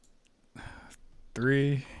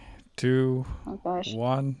Three, two, Oh gosh.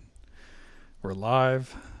 one. We're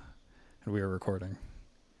live and we are recording.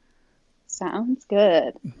 Sounds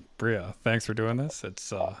good. Breya, thanks for doing this.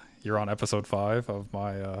 You're on episode 5 of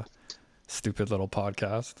my stupid little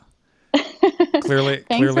podcast. Clearly,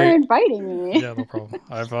 Thanks for clearly, inviting me. yeah, no problem.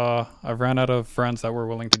 I've ran out of friends that were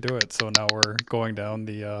willing to do it, so now we're going down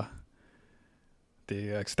the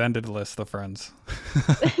extended list of friends.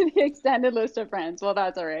 The extended list of friends. Well,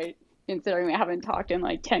 that's all right, considering we haven't talked in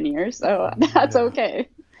like 10 years, so that's Yeah, okay.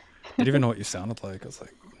 didn't even know what you sounded like. I was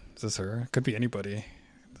like, is this her? Could be anybody.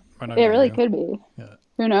 Might not It be really you. could be. Yeah.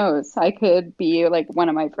 Who knows? I could be like one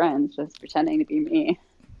of my friends just pretending to be me,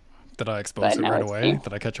 Did I expose but it no, right it's away? me.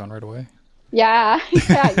 Did I catch on right away? Yeah,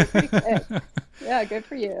 yeah, you're pretty good. Yeah, good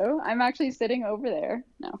for you. I'm actually sitting over there.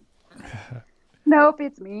 No. Nope,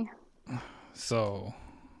 it's me. So,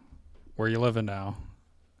 where you living now?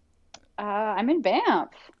 I'm in Banff.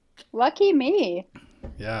 Lucky me.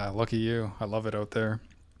 Yeah, lucky you. I love it out there.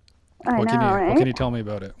 I What can know, you right? tell me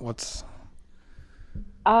about it? What's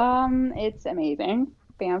It's amazing.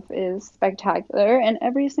 Banff is spectacular in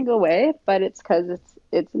every single way, but it's because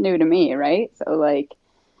it's new to me, right? So like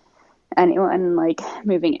anyone like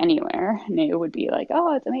moving anywhere new would be like,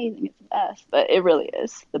 oh, it's amazing, it's the best, but it really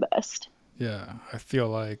is the best. Yeah, I feel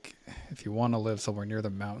like if you want to live somewhere near the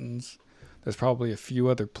mountains, there's probably a few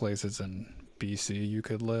other places in BC you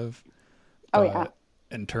could live, Oh yeah. but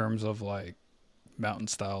in terms of like mountain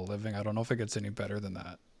style living, I don't know if it gets any better than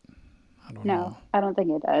that. I don't No, know. I don't think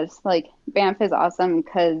it does. Like Banff is awesome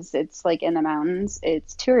because it's like in the mountains.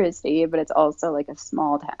 It's touristy, but it's also like a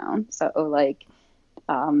small town. So like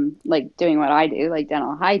doing what I do, like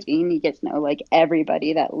dental hygiene, you get to know like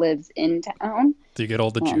everybody that lives in town. Do you get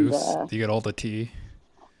all the And juice? Do you get all the tea?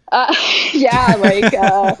 uh yeah, like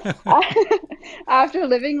after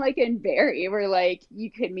living like in Barrie, where like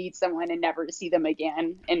you could meet someone and never see them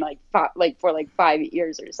again in like for like 5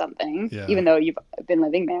 years or something, Yeah. even though you've been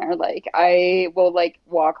living there. Like I will like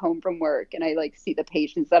walk home from work and I like see the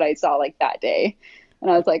patients that I saw like that day. And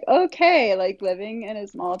I was like, okay, like living in a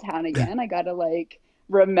small town again, I gotta like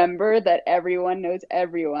remember that everyone knows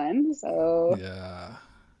everyone. So Yeah.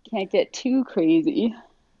 can't get too crazy.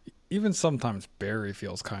 Even sometimes Barry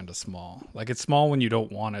feels kind of small. Like it's small when you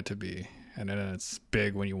don't want it to be, and then it's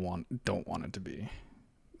big when you don't want it to be.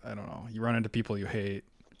 I don't know. You run into people you hate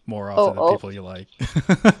more Oh, often than oh, people you like.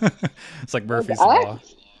 It's like oh Murphy's God. law.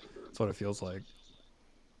 That's what it feels like.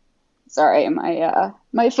 Sorry,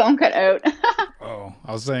 my phone cut out. Oh,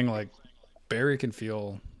 I was saying like Barry can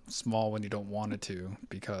feel small when you don't want it to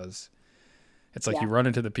because it's like you Yeah. run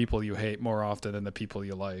into the people you hate more often than the people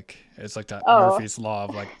you like. It's like that Oh, Murphy's law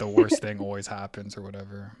of like the worst thing always happens or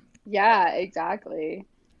whatever. yeah, exactly.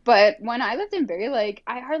 But when I lived in Barrie, like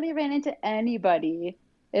I hardly ran into anybody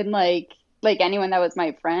in like anyone that was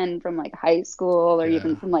my friend from like high school or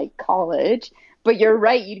even Yeah. from like college. But you're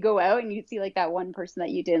right, you'd go out and you'd see like that one person that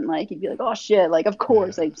you didn't like. You'd be like, oh shit, like of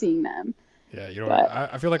course Yeah. I'm seeing them. Yeah, But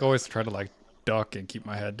I feel like I always try to like duck and keep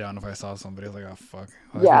my head down if I saw somebody. I was like, oh fuck.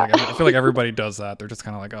 yeah, I feel like everybody does that. They're just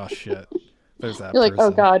kind of like, oh shit, there's that you're like,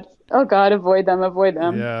 person. oh God, avoid them, avoid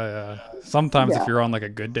them. Yeah, yeah. Sometimes if Yeah, you're on like a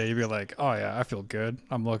good day, you'd be like, oh yeah, I feel good.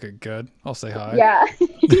 I'm looking good. I'll say hi. yeah,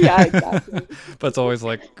 yeah, exactly. But it's always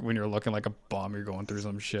like when you're looking like a bum, you're going through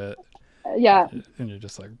some shit, Yeah, and you're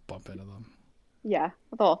just like bump into them. yeah.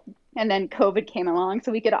 Well, and then COVID came along,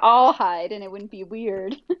 so we could all hide, and it wouldn't be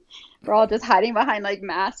weird. We're all just hiding behind like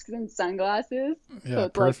masks and sunglasses. So Yeah,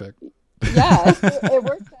 it's like, perfect. yeah, it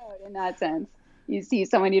works out in that sense. You see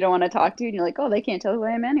someone you don't want to talk to, and you're like, oh, they can't tell who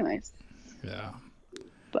I am anyways. Yeah.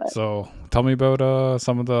 But So tell me about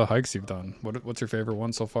some of the hikes you've done. What's your favorite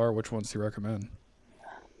one so far? Which ones do you recommend?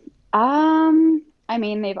 I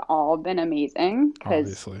mean, they've all been amazing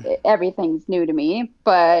because Obviously. everything's new to me.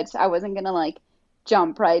 But I wasn't gonna like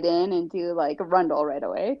jump right in and do like Rundle right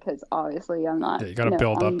away because obviously I'm not. Yeah, you got to No,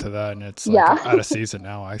 build up to that, and it's like yeah, out of season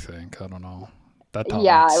now. I think I don't know. That top yeah.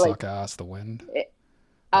 might Like suck ass. The wind,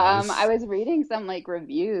 I ice. was reading some like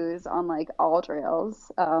reviews on like all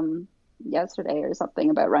trails yesterday or something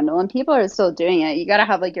about Rundle, and people are still doing it. You got to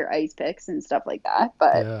have like your ice picks and stuff like that.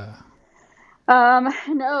 But Yeah,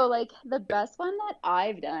 no, like the best one that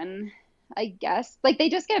I've done, I guess, like they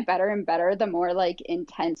just get better and better the more like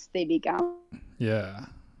intense they become. yeah.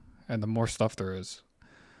 And the more stuff there is,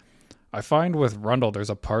 I find with Rundle, there's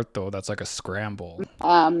a part though that's like a scramble.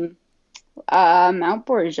 Um, Mount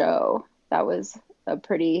Bourgeot, that was a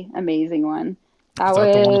pretty amazing one. Is That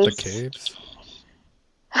that the one with the was caves,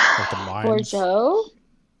 like the mines? Bourgeot.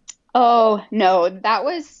 Oh, no, that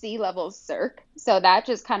was sea level cirque. So that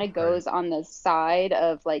just kind of Right. goes on the side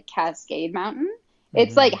of like Cascade Mountain.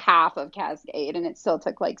 It's like Hmm. half of Cascade, and it still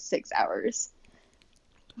took like 6 hours.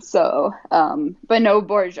 So, but no,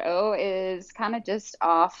 Bordeaux is kind of just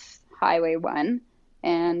off Highway 1,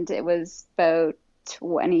 and it was about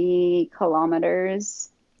 20 kilometers.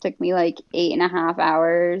 Took me like 8.5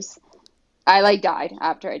 hours. I like died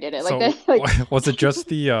after I did it. Like So that, like was it just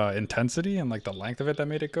the intensity and like the length of it that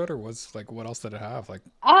made it good, or was like what else did it have? Like,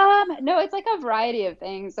 no, it's like a variety of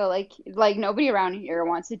things. So like nobody around here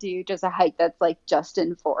wants to do just a hike that's like just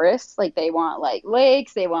in forest. Like they want like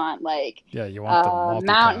lakes, they want like yeah, you want the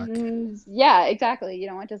multi-pack. mountains. Yeah, exactly. You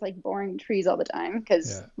don't want just like boring trees all the time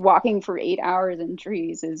because Yeah, walking for 8 hours in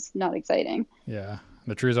trees is not exciting. yeah.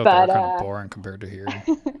 The trees out there are But kind of boring compared to here.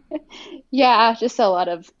 yeah, just a lot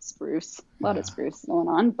of spruce, a lot of Yeah. spruce going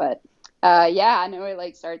on. But yeah, I know it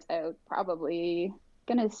like starts out probably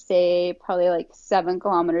gonna say probably like 7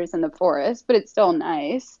 kilometers in the forest, but it's still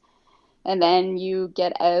nice. And then you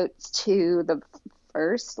get out to the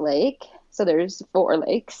first lake. So there's four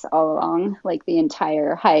lakes all along like the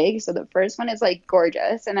entire hike. So the first one is like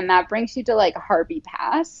gorgeous, and then that brings you to like Harvey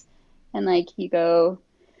Pass, and like you go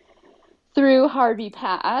through Harvey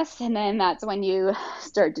Pass, and then that's when you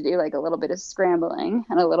start to do like a little bit of scrambling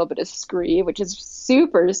and a little bit of scree, which is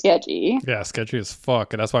super sketchy. Yeah, sketchy as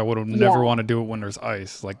fuck. And that's why I would never Yeah, want to do it when there's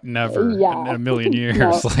ice. Like never in yeah, a million years.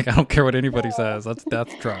 no, Like I don't care what anybody no. says. That's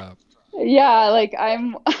death trap. Yeah, like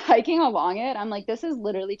I'm hiking along it. I'm like, this is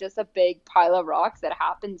literally just a big pile of rocks that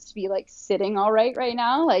happens to be like sitting all right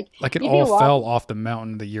now. Like Like it you'd be all fell walking. off the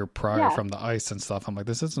mountain the year prior Yeah. from the ice and stuff. I'm like,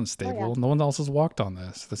 this isn't Oh yeah. stable. No one else has walked on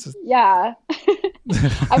this. This is Yeah.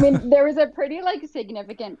 I mean, there was a pretty like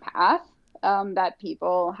significant path that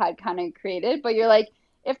people had kind of created, but you're like,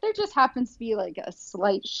 if there just happens to be like a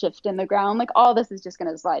slight shift in the ground, like all this is just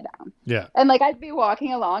gonna slide down. yeah. And like I'd be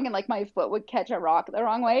walking along and like my foot would catch a rock the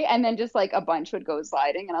wrong way, and then just like a bunch would go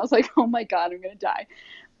sliding, and I was like, oh my God, I'm gonna die.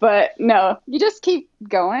 But no, you just keep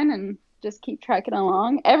going and just keep trekking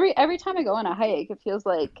along. Every time I go on a hike, it feels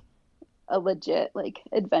like a legit like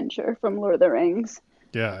adventure from Lord of the Rings.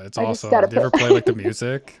 Yeah, it's I just awesome. gotta Do you put. ever play like the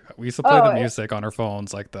music? We used to play the Oh, music on our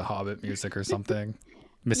phones, like the Hobbit music or something.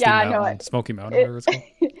 Misty yeah, no, Mountain, Smoky Mountain, it, whatever it's called.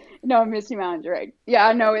 no, Misty Mountain's right.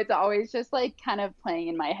 Yeah, no, it's always just like kind of playing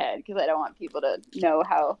in my head because I don't want people to know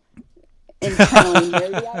how internally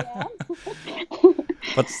nerdy I am.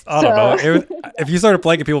 But I don't know. So, If you started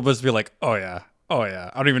playing it, people would just be like, oh yeah.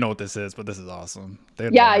 I don't even know what this is, but this is awesome.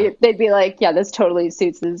 They'd love yeah, it. they'd be like, yeah, this totally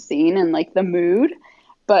suits the scene and like the mood.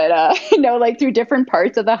 But like through different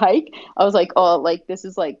parts of the hike, I was like, oh, like this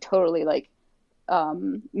is like totally like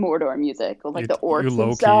Mordor music, with, like the You orcs and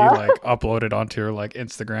low key stuff. like upload it onto your like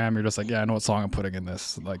Instagram. You're just like, yeah, I know what song I'm putting in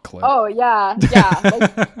this like clip. Oh yeah, yeah. Like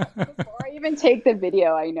before I even take the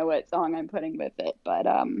video, I know what song I'm putting with it. But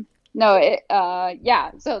no,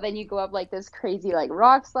 yeah. So then you go up like this crazy like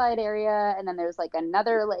rock slide area, and then there's like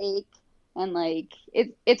another lake, and like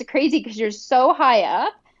it's crazy because you're so high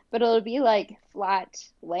up, but it'll be like flat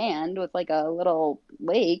land with like a little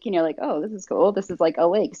lake, and you're like, oh, this is cool. This is like a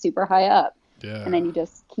lake super high up, and Yeah. then you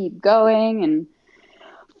just keep going and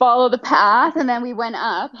follow the path, and then we went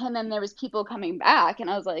up, and then there was people coming back, and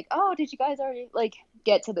I was like, oh, did you guys already like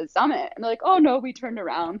get to the summit? And they're like, oh no, we turned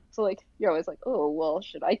around. So like you're always like, oh well,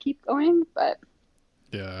 should I keep going? But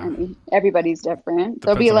I Yeah. mean, everybody's different.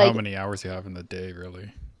 There'll Depends be on how like many hours you have in the day,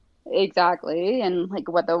 really. exactly, and like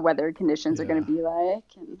what the weather conditions are going Yeah. to be like,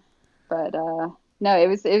 and but no, it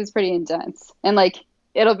was pretty intense, and like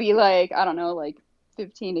it'll be like I don't know, like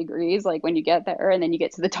 15 degrees like when you get there, and then you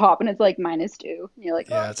get to the top and it's like -2, and you're like,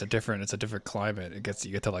 oh Yeah, it's a different climate. You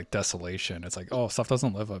get to like desolation. It's like, oh, stuff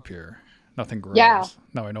doesn't live up here. Nothing yeah, grows.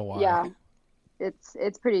 Now I know why. yeah.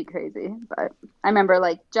 It's pretty crazy. But I remember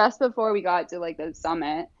like just before we got to like the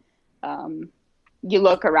summit, um, you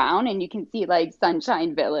look around and you can see like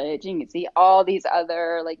Sunshine Village, and you can see all these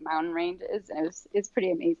other like mountain ranges, and it's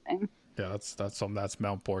pretty amazing. Yeah, that's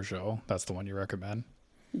Mount Borjo. That's the one you recommend.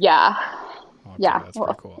 Yeah, Okay, yeah. that's pretty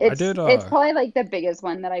Well, cool. it's probably like the biggest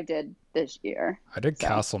one that I did this year. I did So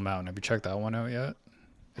Castle Mountain. Have you checked that one out yet?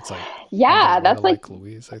 It's like yeah, underwater that's like like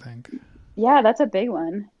Louise, I think. yeah, that's a big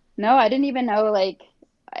one. No, I didn't even know like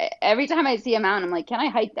every time I see a mountain, I'm like, can I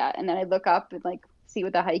hike that? And then I look up and like see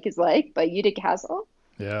what the hike is like. But you did Castle?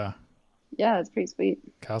 Yeah, Yeah, it's pretty sweet.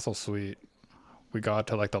 Castle Sweet. We got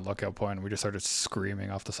to like the lookout point and we just started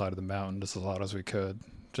screaming off the side of the mountain just as loud as we could,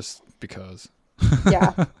 just because.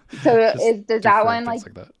 Yeah. So Just does that different one things like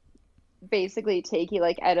like that. basically take you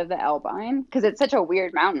like out of the Alpine? Because it's such a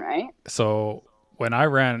weird mountain, right? So when I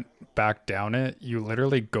ran back down it, you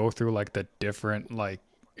literally go through like the different like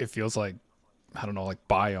it feels like I don't know like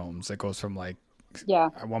biomes. It goes from like Yeah.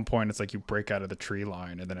 At one point, it's like you break out of the tree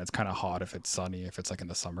line, and then it's kind of hot if it's sunny, if it's like in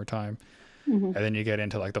the summertime, Hmm. and then you get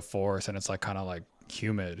into like the forest, and it's like kind of like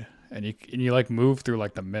humid, and you like move through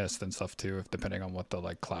like the mist and stuff too, if depending on what the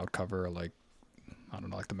like cloud cover or like I don't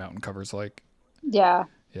know, like the mountain cover's like. Yeah.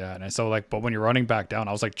 Yeah, and so like, but when you're running back down,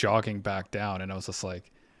 I was like jogging back down, and I was just like,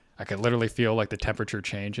 I could literally feel like the temperature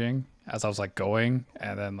changing as I was like going,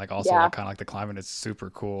 and then like also Yeah. like kind of like the climate is super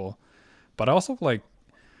cool. But I also like,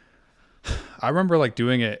 I remember like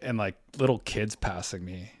doing it and like little kids passing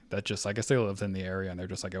me that just, I guess they lived in the area and they're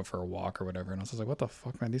just like out for a walk or whatever, and I was just like, what the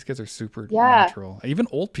fuck, man? These kids are super Yeah. natural. Even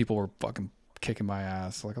old people were fucking kicking my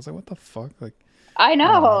ass. Like I was like, what the fuck? Like I I don't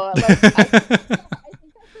know. know. Like I think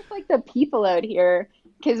that's just like the people out here.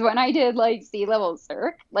 Because when I did like sea level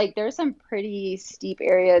surf, like there's some pretty steep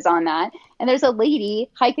areas on that, and there's a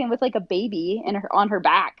lady hiking with like a baby in her on her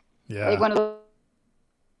back, like Yeah. one of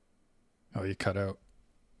Oh, you cut out.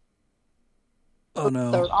 Oh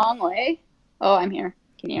the no. wrong way. Oh, I'm here.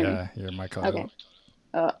 Can you hear me? Yeah, your mic cut Okay.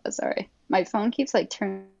 out. Oh, sorry. My phone keeps like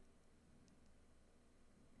turning.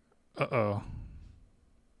 Uh oh.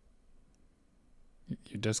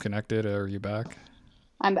 You disconnected or are you back?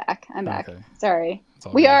 I'm back. I'm back. Okay, Sorry. it's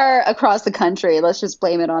all We good. are across the country. Let's just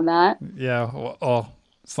blame it on that. Yeah, well, oh,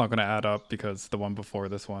 it's not going to add up because the one before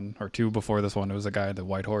this one, or two before this one, it was a guy in the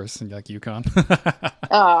white horse in like Yukon.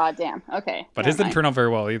 Oh, damn. Okay. But his Never didn't mind. turn out very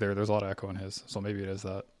well either. There's a lot of echo in his, so maybe it is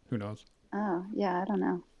that. Who knows? Oh, yeah, I don't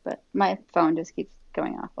know. But my phone just keeps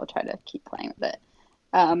going off. I'll try to keep playing with it.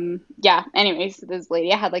 Yeah, anyways, this lady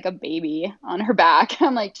had like a baby on her back.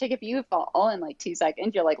 I'm like, chick, if you fall in like 2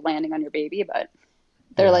 seconds, you're like landing on your baby. But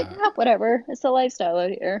they're like, Yeah. ah, whatever. It's the lifestyle out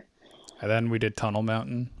here. And then we did Tunnel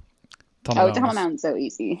Mountain. Tunnel Oh, Mountain Tunnel was, Mountain's so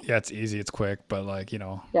easy. yeah, it's easy, it's quick, but like,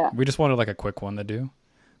 Yeah, we just wanted like a quick one to do.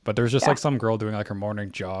 But there was just yeah, like some girl doing like her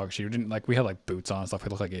morning jog. She didn't like, we had like boots on and stuff. We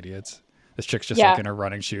looked like idiots. This chick's just like yeah. in her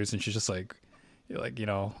running shoes and she's just like,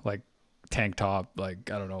 like tank top, like,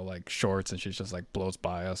 I don't know, like shorts. And she's just like blows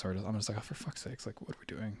by us. Or I'm just like, oh, for fuck's sakes, like, what are we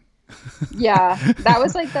doing? Yeah, that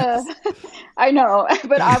was like the I know,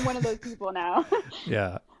 but I'm one of those people now.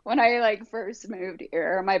 Yeah. When I like first moved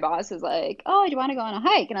here, my boss was like, "Oh, do you want to go on a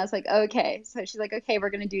hike?" And I was like, "Okay." So she's like, "Okay, we're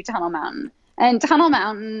gonna do Tunnel Mountain." And Tunnel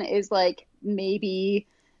Mountain is like maybe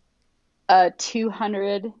a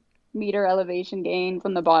 200-meter elevation gain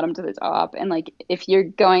from the bottom to the top. And like if you're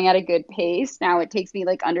going at a good pace, now it takes me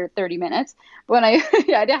like under 30 minutes. But when I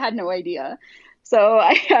I had no idea. So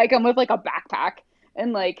I come with like a backpack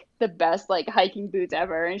and like the best like hiking boots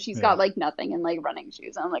ever. And she's Yeah. got like nothing and like running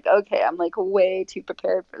shoes. And I'm like, okay, I'm like way too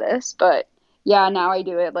prepared for this. But yeah, now I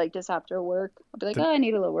do it like just after work. I'll be like, Did, oh, I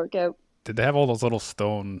need a little workout. did they have all those little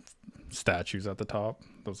stone statues at the top?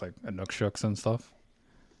 Those like Inukshuk's and stuff?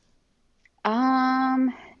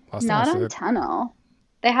 Um, Last time I Not saw on it, Tunnel.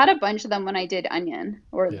 They had a bunch of them when I did Onion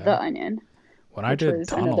or yeah. The Onion, When I which did was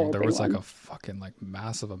Tunnel, another there big was like one. a fucking like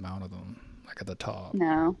massive amount of them, like at the top.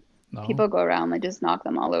 No, No? people go around, they just knock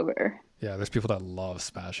them all over. Yeah, there's people that love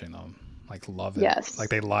smashing them. Like love it. Like Yes.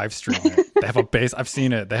 they live stream it. They have a base I've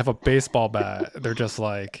seen it. They have a baseball bat. They're just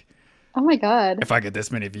like, Oh my God. if I get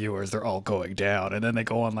this many viewers, they're all going down. And then they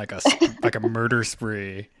go on like like a murder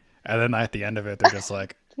spree. And then at the end of it, they're just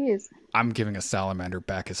like, Jeez. I'm giving a salamander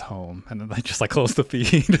back his home. And then they just like close the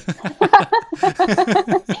feed.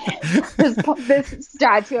 This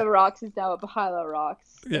statue of rocks is now a pile of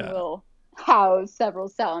rocks and Yeah. will house several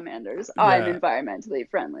salamanders. I'm Yeah. environmentally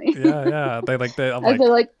friendly. Yeah. I'm As like, they're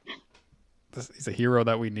like, he's a hero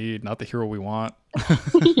that we need, not the hero we want.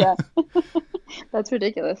 yeah, that's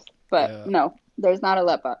ridiculous. But Yeah. no, there's not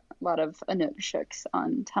lot of Inukshuk's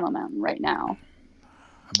on Tunnel Mountain right now.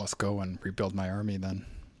 I must go and rebuild my army then.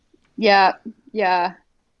 Yeah, yeah.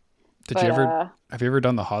 Did you But ever have you ever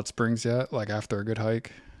done the hot springs yet? Like after a good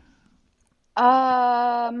hike?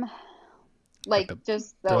 um Like like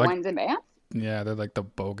just they're the like ones in Banff? yeah, they're like the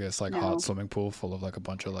bogus like hot No. swimming pool full of like a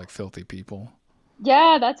bunch of like filthy people.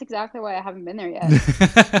 Yeah, that's exactly why I haven't been there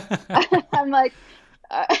yet. I'm like,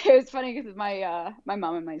 it was funny because my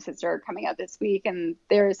mom and my sister are coming out this week, and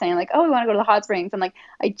they were saying like, "Oh, we want to go to the hot springs." I'm like,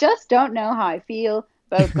 I just don't know how I feel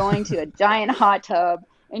about going to a giant hot tub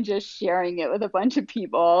and just sharing it with a bunch of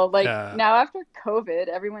people. Like Yeah. now after COVID,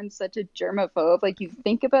 everyone's such a germaphobe. Like you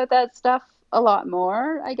think about that stuff a lot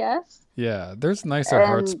more, I guess. Yeah, there's nicer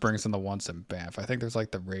hot And springs than the ones in Banff. I think there's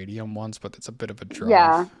like the radium ones, but it's a bit of a drive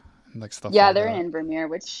yeah, and like stuff yeah, like they're that. in Vermeer,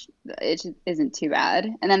 which isn't too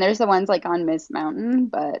bad. And then there's the ones like on Miss Mountain,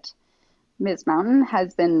 but Miss Mountain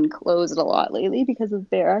has been closed a lot lately because of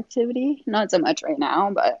bear activity. Not so much right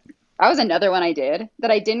now, but that was another one I did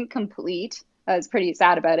that I didn't complete. I was pretty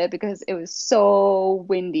sad about it because it was so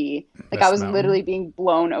windy. Like I Miss was literally Mountain. being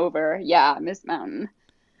blown over. Yeah, Miss Mountain.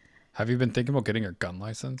 Have you been thinking about getting your gun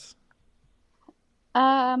license?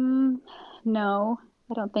 Um, no,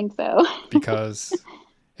 I don't think so. Because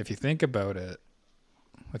if you think about it,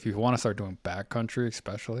 if you want to start doing backcountry,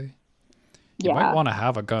 especially, you might Yeah. want to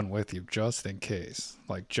have a gun with you just in case.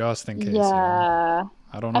 Like, just in case, you know? Yeah.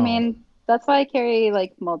 I don't I know. mean, that's why I carry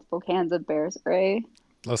like multiple cans of bear spray.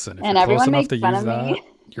 Listen, if you're And close everyone enough to makes fun use of that, me.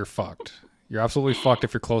 you're fucked. You're absolutely fucked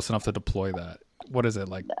if you're close enough to deploy that. What is it,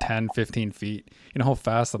 like 10, 15 feet? You know how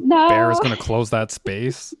fast the bear is No, going to close that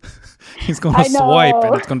space? He's going to I swipe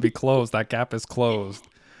and know. it's going to be closed. That gap is closed.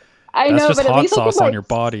 I That's know, just but at hot least I can sauce on like your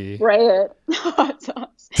body. spray it. Hot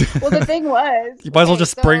sauce. Well, the thing was, You might as well okay,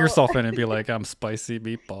 just spray so yourself in and be like, I'm spicy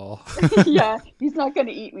meatball. yeah, he's not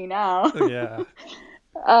gonna eat me now. Yeah.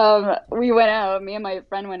 We went out, me and my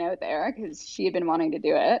friend went out there because she had been wanting to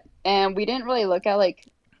do it, and we didn't really look at like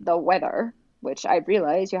the weather, which I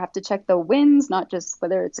realized you have to check the winds, not just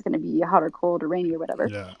whether it's going to be hot or cold or rainy or whatever.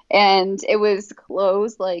 Yeah. And it was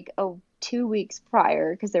closed like 2 weeks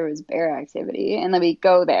prior because there was bear activity, and then we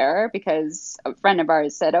go there because a friend of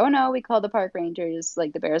ours said, "Oh no, we called the park rangers.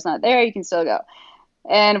 Like the bear's not there. You can still go."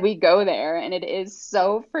 And we go there, and it is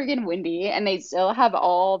so friggin' windy, and they still have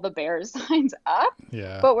all the bear signs up.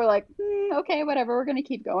 Yeah. But we're like, okay, whatever, we're gonna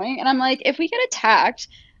keep going. And I'm like, if we get attacked,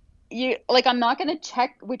 I'm not gonna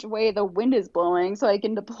check which way the wind is blowing so I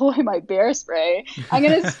can deploy my bear spray. I'm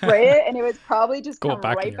gonna spray it, and it would probably just Go come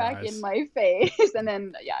back in right your back in eyes. my face, and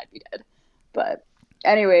then yeah, I'd be dead. But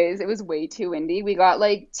anyways, it was way too windy. We got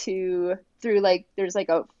like to through like there's like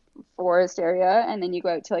a forest area, and then you go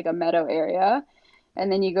out to like a meadow area,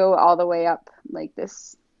 and then you go all the way up like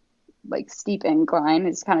this like steep incline.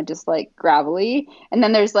 It's kind of just like gravelly, and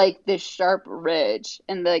then there's like this sharp ridge,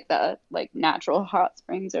 and like the like natural hot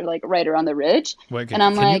springs are like right around the ridge. Wait, And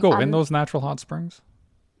I'm can you like, go in those natural hot springs?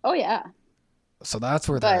 oh yeah, So that's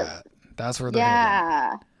where they're but at. That's where they're hitting.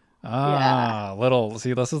 yeah, yeah, Ah, little.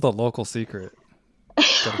 See, this is the local secret.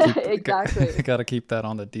 Gotta keep. exactly, Gotta keep that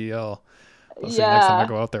on the DL. Let's see. Next time I yeah.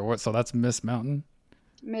 go out there, what? So that's Miss Mountain.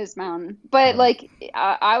 Miss Mountain. But Um, like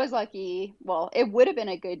I was lucky. Well, it would have been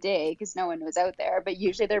a good day because no one was out there, but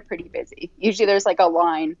usually they're pretty busy. Usually there's like a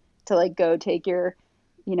line to like go take your,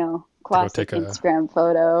 to go classic take a Instagram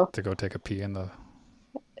photo. pee in the.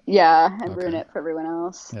 Yeah, and ruin Okay. it for everyone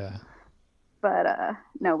else. Yeah. But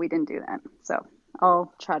no, we didn't do that. So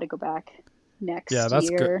I'll try to go back Yeah, next that's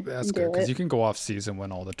good. year That's and good do because it. you can go off season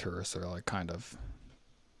when all the tourists are like kind of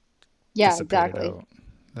Yeah, dissipated exactly. out.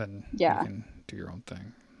 Then you Yeah. can do your own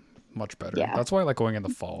thing. Much better. Yeah. That's why I like going in the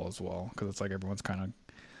fall as well because it's like everyone's kind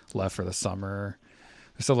of left for the summer.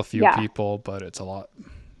 There's still a few Yeah. people, but it's a lot.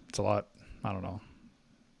 It's a lot. I don't know.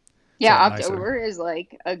 It's a Yeah, lot October nicer. is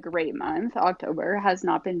like a great month. October has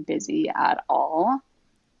not been busy at all.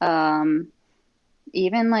 Um,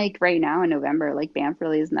 Even like right now in November, like Banff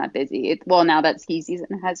really isn't that busy. Well, now that ski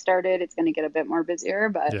season has started, it's going to get a bit more busier,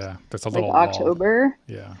 but Yeah, there's a like little lull. October,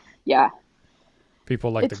 Yeah, yeah,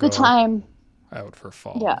 people like to it's the go time. out for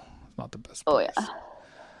Yeah. fall. It's not the best Oh yeah. place,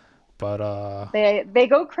 but They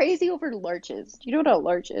go crazy over larches. Do you know what a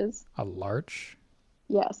larch is? a larch,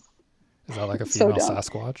 Yes. is that like a So female dumb.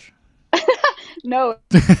 Sasquatch? No,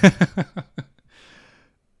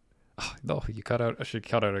 No, you cut out. She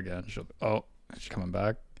cut out again. Oh, is she coming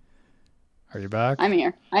back? Are you back? I'm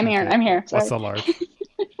here. I'm here. Okay. I'm here. What's Sorry. the larch?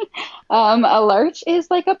 A larch is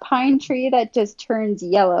like a pine tree that just turns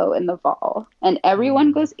yellow in the fall, and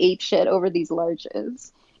everyone Mm. goes apeshit over these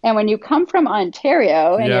larches. And when you come from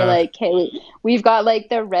Ontario and you're Yeah, like, hey, we've got like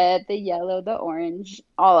the red, the yellow, the orange,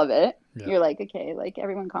 all of it, yeah, you're like, okay, like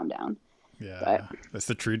everyone calm down. But yeah. It's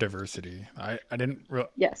the tree diversity. I didn't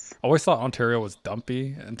yes. always thought Ontario was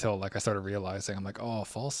dumpy until like I started realizing I'm like, oh,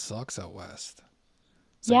 fall sucks out west.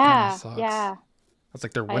 It's like kind of Yeah, sucks. yeah. It's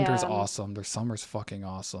like their I winter's awesome, their summer's fucking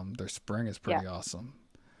awesome, their spring is yeah, pretty awesome,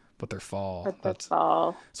 but their fall, but the that's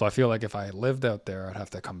fall. so I feel like if I lived out there, I'd have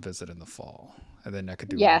to come visit in the fall, and then I could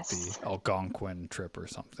do like the Yes. Algonquin trip or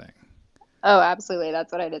something. Oh, absolutely.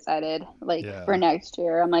 That's what I decided. Like for Yeah, next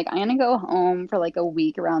year, I'm like, I'm gonna go home for like a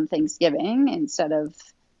week around Thanksgiving instead of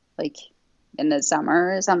like in the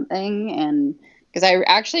summer or something. And because I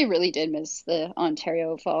actually really did miss the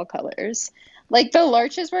Ontario fall colors. Like the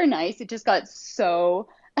larches were nice. It just got so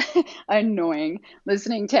annoying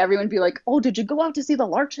listening to everyone be like, "Oh, did you go out to see the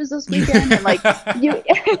larches this weekend?" And like you,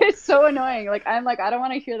 it's so annoying. Like I'm like, I don't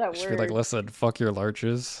want to hear that should be like, word. listen, fuck your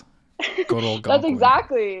larches, go to That's Algonquin.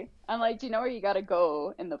 exactly. I'm like, do you know where you gotta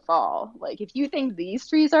go in the fall? Like, if you think these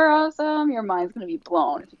trees are awesome, your mind's gonna be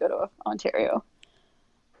blown if you go to Ontario.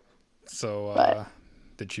 So, But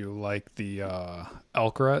Did you like the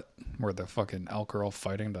elk rut where the fucking elk are all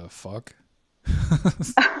fighting to fuck?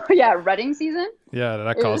 Yeah, rutting season. Yeah, did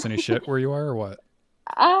that It cause was, any shit where you are or what?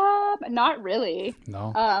 not really.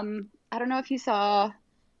 No. I don't know if you saw,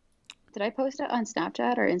 did I post it on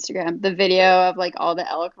Snapchat or Instagram? The video of like all the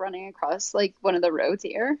elk running across like one of the roads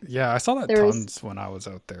here. Yeah, I saw that There was, tons when I was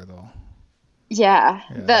out there though. yeah,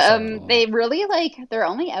 Yeah, I saw that a they lot. really like, they're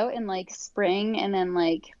only out in like spring and then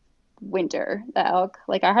like winter, the elk.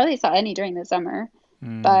 Like I hardly saw any during the summer.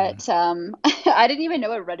 Mm. But I didn't even know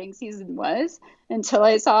what rutting season was until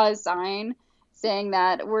I saw a sign saying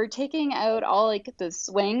that we're taking out all like the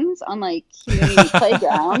swings on like community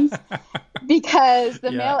playgrounds because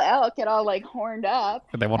the Yeah, male elk get all like horned up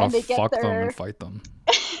they want to and they get fuck them and their fight them.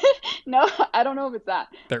 no, I don't know if it's that,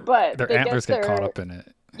 Their but their they get antlers get caught their up in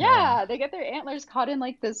it. Yeah. yeah, they get their antlers caught in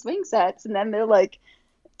like the swing sets and then they're like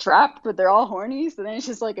trapped, but they're all horny, so then it's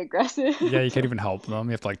just like aggressive. Yeah, you can't even help them.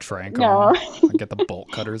 You have to like trank No. them and get the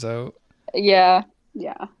bolt cutters out. Yeah,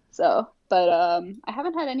 yeah. So, but I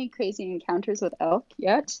haven't had any crazy encounters with elk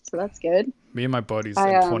yet, so that's good. Me and my buddies I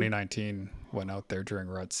in 2019 went out there during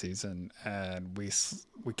rut season, and we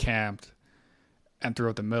camped. And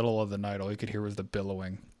throughout the middle of the night, all you could hear was the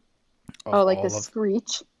billowing of oh, like the all of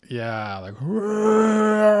screech. yeah, like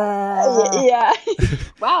Yeah.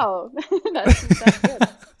 Wow. That's good.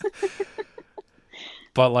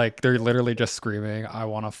 but like they're literally just screaming, "I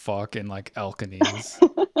want to fuck" in like Elkanese.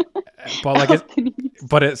 But like it, Elkins.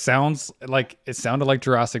 but it sounded like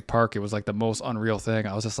Jurassic Park. It was like the most unreal thing.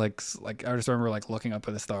 I was just like I just remember like looking up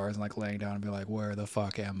at the stars and like laying down and be like, "Where the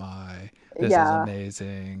fuck am I? This is Yeah.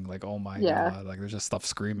 amazing!" Like, oh my Yeah. god, like there's just stuff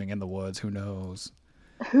screaming in the woods. Who knows?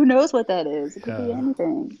 Who knows what that is? It could be Yeah,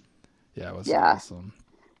 anything. yeah, it was Yeah. awesome.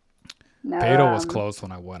 No, Pado was closed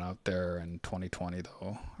when I went out there in 2020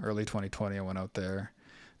 though. Early 2020, I went out there.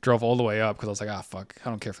 Drove all the way up because I was like, ah, fuck, I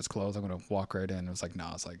don't care if it's closed. I'm gonna walk right in. It was like,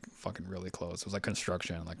 nah, it's like fucking really close. It was like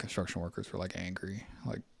construction. Like construction workers were like angry.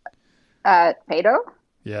 Like, Pado?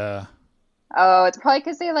 yeah, Oh, it's probably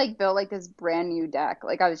because they like built like this brand new deck.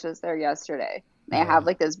 Like I was just there yesterday. They yeah. have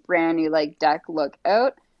like this brand new like deck look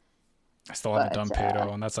out, I still haven't but done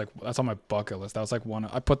Pado, and that's on my bucket list. That was like one.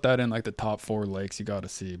 I put that in like the top 4 lakes you got to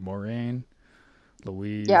see: Moraine, yeah,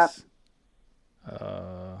 Louise,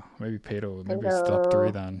 maybe Pado. Maybe it's top 3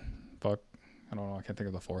 Pado. then. Fuck, I don't know. I can't think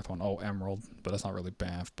of the 4th one. Oh, Emerald, but that's not really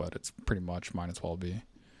Banff, but it's pretty much might as well be.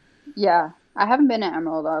 Yeah, I haven't been to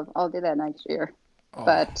Emerald. I'll do that next year. Oh,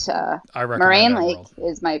 But I recommend Moraine Lake Emerald.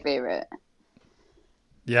 is my favorite.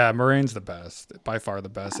 Yeah, Moraine's the best. By far the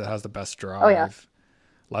best. It has the best Oh yeah, drive.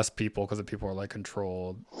 Less people because the people are like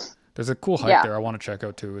controlled. There's a cool hike yeah. there I want to check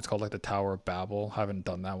out too. It's called like the Tower of Babel. Haven't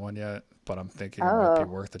done that one yet, but I'm thinking it might be Oh,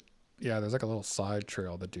 worth it. Yeah, there's like a little side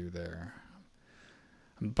trail to do there.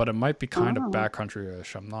 But it might be kind of oh.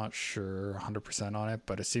 backcountry-ish. I'm not sure 100% on it,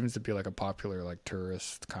 but it seems to be like a popular like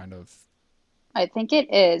tourist kind of. I think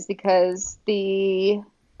it is because the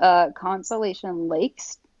Constellation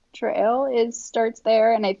Lakes Trail is starts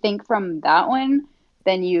there, and I think from that one,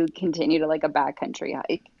 then you continue to like a backcountry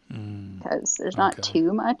hike Mm, because there's not okay.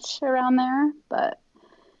 too much around there. But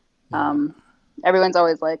Yeah. um, everyone's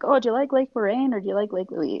always like, "Oh, do you like Lake Moraine or do you like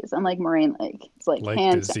Lake Louise?" I'm like Moraine Lake. It's like Lake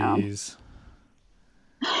hands down disease.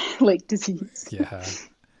 Lake disease. Yeah.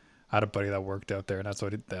 I had a buddy that worked out there, and that's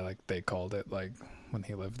what they called it. Like when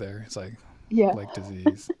he lived there, it's like Yeah, lake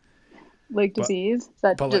disease. Lake But disease. Is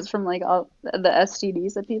that but like just from like all the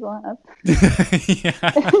STDs that people have?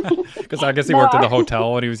 yeah, because I guess he worked in No. the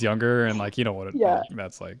hotel when he was younger, and like you know what Yeah, like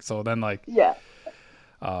that's like. So then like yeah,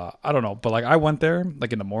 I don't know, but like I went there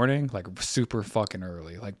like in the morning, like super fucking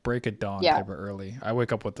early, like break of dawn yeah. type of early. I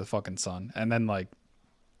wake up with the fucking sun, and then like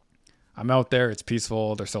I'm out there. It's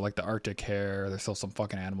peaceful. There's still like the Arctic hare. There's still some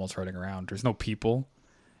fucking animals running around. There's no people.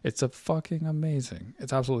 It's a fucking amazing.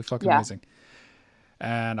 It's absolutely fucking Yeah. amazing.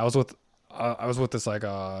 And I was with this like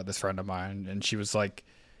this friend of mine, and she was like,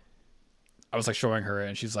 I was like showing her,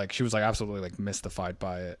 and she was like absolutely like mystified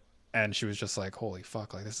by it, and she was just like, holy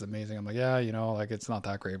fuck, like this is amazing. I'm like, yeah, you know, like it's not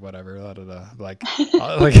that great, whatever, da, da, da. Like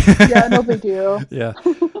Yeah, no big deal. yeah.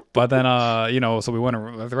 But then you know, so we went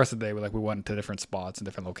the rest of the day. We went to different spots and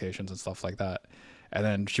different locations and stuff like that. And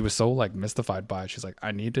then she was so like mystified by it. She's like,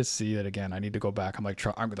 I need to see it again. I need to go back. I'm like,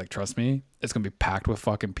 trust me, it's gonna be packed with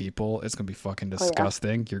fucking people. It's gonna be fucking Oh yeah.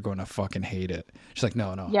 disgusting. You're gonna fucking hate it. She's like,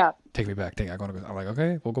 no, no, Yeah. take me back. I'm gonna go. I'm like,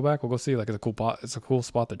 okay, we'll go back. We'll go see. Like, it's a cool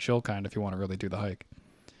spot to chill kind if you want to really do the hike.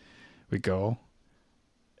 We go,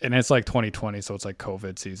 and it's like 2020, so it's like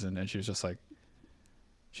COVID season. And she's like,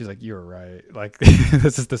 you're right. Like,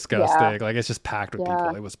 this is Yeah. disgusting. Like, it's just packed with Yeah.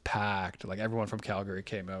 people. It was packed. Like, everyone from Calgary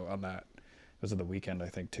came out on that was the weekend, I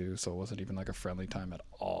think, too. So it wasn't even like a friendly time at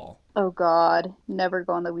all. Oh God, never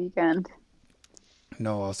go on the weekend.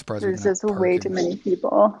 No, I was surprised we There's even had just way too parking. many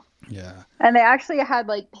people. Yeah. And they actually had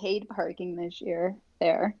like paid parking this year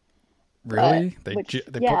there. But Really? which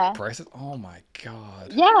They put yeah. prices? Oh my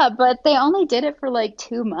God. Yeah, but they only did it for like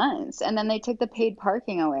 2 months and then they took the paid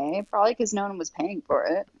parking away, probably because no one was paying for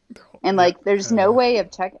it. And Yeah. like there's no way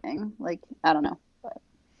of checking. Like, I don't know. But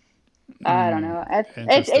I don't Mm, know.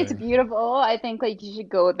 It's interesting. beautiful. I think like you should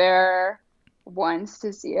go there once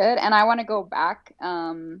to see it. And I want to go back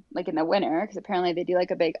like in the winter because apparently they do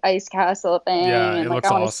like a big ice castle Yeah, thing and it like looks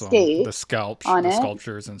I want to awesome. skate on The it.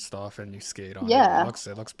 sculptures and stuff, and you skate on it. Yeah.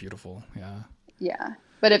 It looks beautiful. Yeah. Yeah.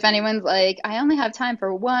 But if anyone's like, I only have time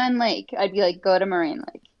for one lake, I'd be like, go to Moraine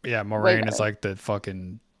Lake. Yeah, Way Moraine is better. like the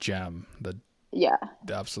fucking gem, Yeah.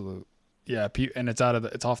 the absolute. Yeah, and it's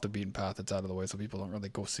off the beaten path. It's out of the way, so people don't really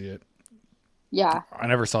go see it. Yeah. I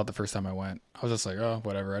never saw it the first time I went. I was just like, oh,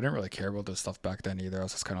 whatever. I didn't really care about this stuff back then either. I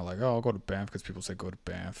was just kind of like, oh, I'll go to Banff because people say go to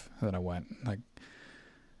Banff. And then I went. Like,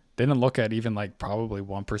 they didn't look at even like probably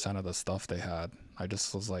 1% of the stuff they had. I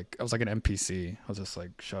was like an NPC. I was just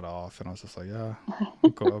like shut off, and I was just like, yeah,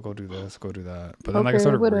 I'll go do this, go do that. But then like I Okay,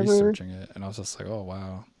 started whatever. researching it, and I was just like, oh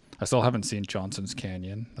wow. I still haven't seen Johnson's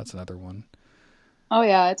Canyon. That's another one. Oh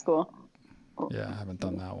yeah, it's cool. Yeah, I haven't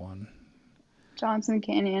done that one. Johnson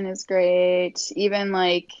Canyon is great. Even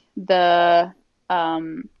like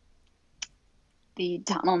um the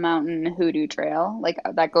Tunnel Mountain Hoodoo Trail, like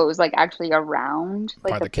that goes like actually around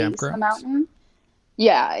like By the the base of the campgrounds. mountain.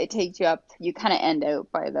 Yeah, it takes you up. You kind of end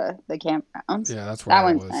out by the campgrounds. Yeah, that's where That I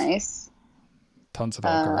one's was. nice. Tons of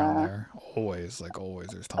elk around Uh there. Always,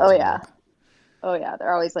 there's oh tons of yeah. elk. Oh yeah,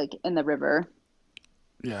 they're always like in the river.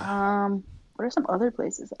 Yeah. What are some other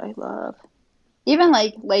places that I love? Even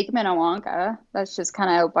like Lake Minnewanka, that's just kind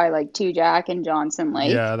of out by like Two Jack and Johnson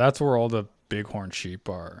Yeah, Lake. that's where all the bighorn sheep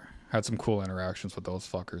are. Had some cool interactions with those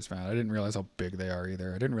fuckers, man. I didn't realize how big they are either.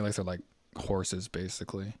 I didn't realize they're like horses,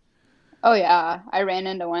 basically. Oh yeah, I ran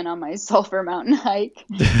into one on my Sulphur Mountain hike.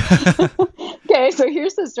 Okay, so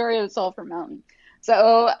here's the story of Sulphur Mountain.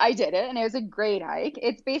 So I did it, and it was a great hike.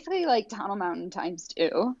 It's basically like Tunnel Mountain times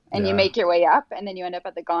two, and you Yeah. make your way up, and then you end up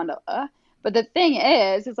at the gondola. But the thing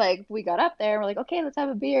is like we got up there, and we're like, okay, let's have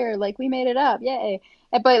a beer. Like we made it up, yay!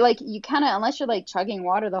 But like you kind of, unless you're like chugging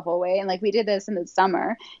water the whole way, and like we did this in the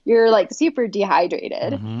summer, you're like super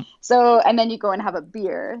dehydrated. Mm-hmm. So and then you go and have a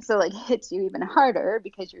beer, so like hits you even harder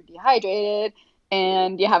because you're dehydrated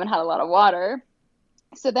and you haven't had a lot of water.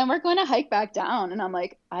 So then we're going to hike back down, and I'm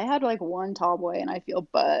like, I had like one tall boy, and I feel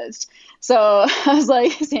buzzed. So I was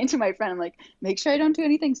like saying to my friend, I'm like, make sure I don't do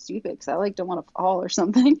anything stupid because I like don't want to fall or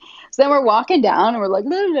something. So then we're walking down, and we're like,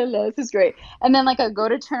 la, la, la, this is great. And then like I go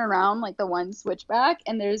to turn around like the one switchback,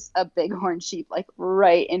 and there's a bighorn sheep like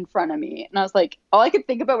right in front of me, and I was like, all I could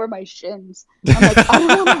think about were my shins. I'm like, I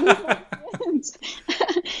don't want to lose my shins.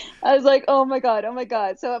 I was like, oh my God, oh my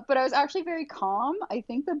God. So, but I was actually very calm. I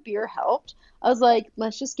think the beer helped. I was like,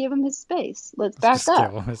 let's just give him his space. Let's Let's back just give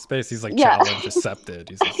up. him his space. He's like Yeah. challenge accepted.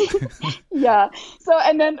 He's just Yeah. So,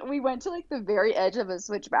 and then we went to like the very edge of a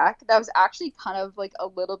switchback that was actually kind of like a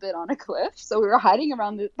little bit on a cliff. So we were hiding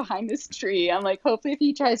around behind this tree. I'm like, hopefully if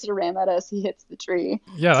he tries to ram at us, he hits the tree.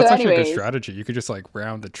 Yeah, So, that's actually a good anyways, strategy. You could just like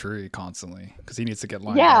round the tree constantly because he needs to get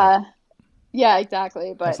lined up. yeah. Yeah,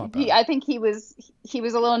 exactly. That's But not he, bad. I think he was a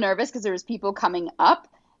little nervous because there was people coming up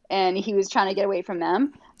and he was trying to get away from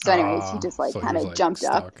them. So anyways, he just like So he kind was of like jumped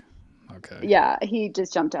up. stuck. Okay. Yeah, he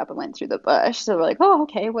just jumped up and went through the bush. So we're like, oh,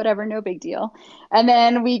 okay, whatever, no big deal. And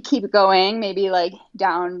then we keep going, maybe like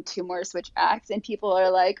down two more switchbacks, and people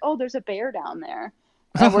are like, oh, there's a bear down there.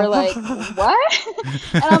 And we're like, what?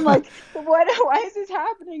 And I'm like, what? Why is this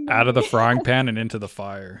happening to Out of the me? frying pan and into the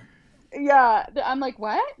fire. Yeah, I'm like,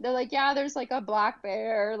 what? They're like, yeah, there's like a black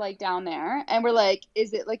bear like down there. And we're like,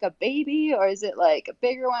 is it like a baby or is it like a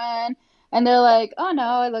bigger one? And they're like, oh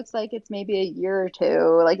no, it looks like it's maybe a year or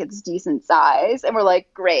two, like it's decent size. And we're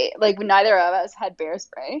like, great. Like neither of us had bear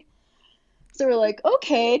spray. So we're like,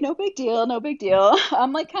 okay, no big deal, no big deal.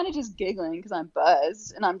 I'm like kind of just giggling because I'm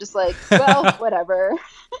buzzed. And I'm just like, well, whatever.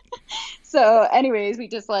 So, anyways, we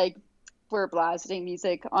just like we're blasting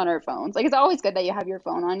music on our phones. Like it's always good that you have your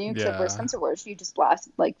phone on you because if worst Yeah. comes to worst, you just blast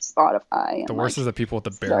like Spotify The and worst is like the people with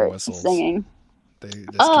the bear start whistles. singing. They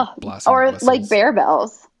just keep Oh, blasting the or like whistles. bear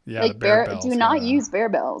bells. Yeah, the Like bear bear, do bells. not Yeah. use bear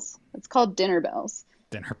bells. It's called dinner bells.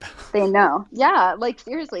 Dinner They bells. know. Yeah, like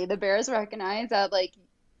seriously, the bears recognize that like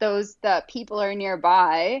those that people are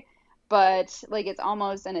nearby, but like it's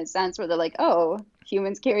almost in a sense where they're like, oh,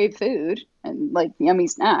 humans carry food and like yummy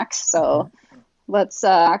snacks, so let's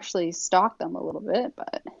actually stalk them a little bit.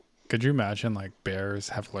 But Could you imagine like bears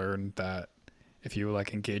have learned that if you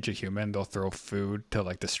like engage a human, they'll throw food to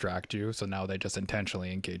like distract you. So now they just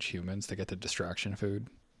intentionally engage humans to get the distraction food.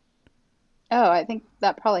 Oh, I think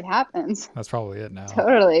that probably happens. That's probably it now.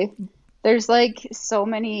 Totally. There's like so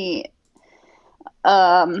many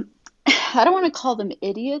um I don't want to call them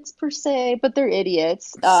idiots per se, but they're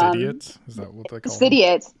idiots. Sidiots? Is that what they call them?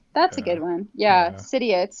 Idiots. That's a Yeah. good one. Yeah, Yeah.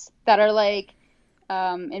 idiots that are like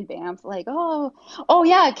in Banff, like, oh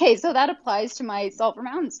yeah, okay, so that applies to my Sulphur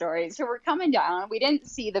Mountain story. So we're coming down, we didn't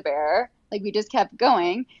see the bear, like we just kept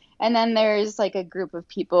going, and then there's like a group of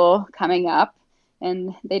people coming up,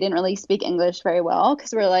 and they didn't really speak English very well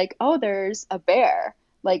because we're like, oh, there's a bear,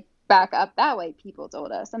 like back up that way, people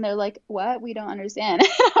told us, and they're like, what? We don't understand.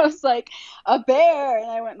 I was like, a bear, and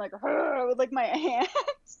I went like with like my hands,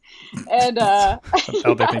 and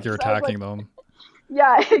How they yeah, think you're so I was like, attacking them.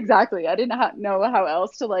 yeah, exactly. I didn't know how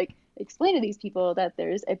else to like explain to these people that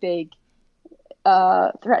there's a big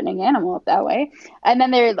threatening animal up that way. And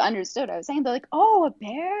then they understood what I was saying. They're like, "Oh, a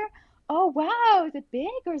bear? Oh, wow. Is it big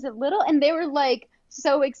or is it little?" And they were like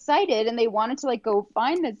so excited and they wanted to like go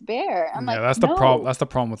find this bear. I'm Yeah, like, that's the problem. "No. That's the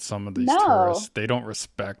problem with some of these No. tourists. They don't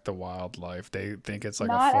respect the wildlife. They think it's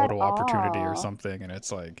like a Not at photo opportunity or all." something, and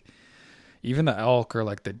it's like even the elk or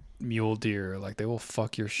like the mule deer, like they will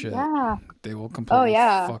fuck your shit. Yeah. They will Oh, completely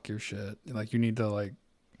yeah. fuck your shit. Like you need to like,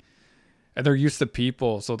 and they're used to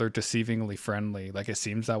people, so they're deceivingly friendly. Like it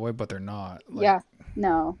seems that way, but they're not. Like, Yeah.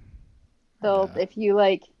 No. They'll yeah, if you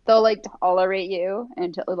like they'll like tolerate you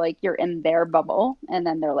until like you're in their bubble and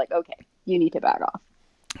then they're like, "Okay, you need to back off."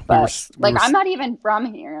 we were But we like were I'm not even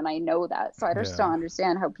from here and I know that. So I just yeah don't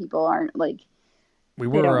understand how people aren't like we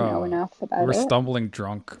they were don't know enough we about were it. stumbling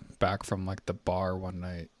drunk back from like the bar one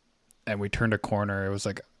night, and we turned a corner. It was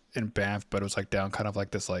like in Banff, but it was like down kind of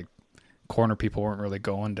like this like corner people weren't really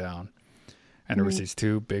going down. And there was Mm, these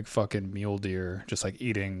two big fucking mule deer just like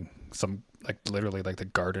eating some like literally like the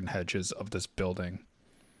garden hedges of this building.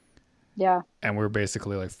 yeah. And we were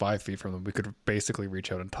basically like 5 feet from them. We could basically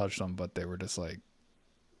reach out and touch them, but they were just like,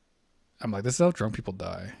 I'm like, this is how drunk people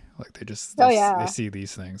die. Like Oh they yeah. see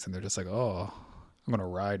these things and they're just like, oh, I'm gonna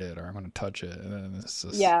ride it or I'm gonna touch it, and then it's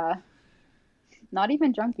just Yeah. Not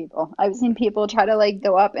even drunk people. I've seen people try to like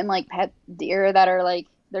go up and like pet deer that are like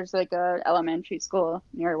there's like a elementary school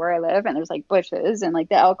near where I live and there's like bushes and like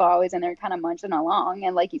the elk are always in there kind of munching along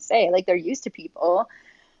and like you say, like they're used to people.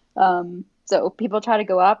 So people try to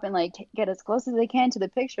go up and like get as close as they can to the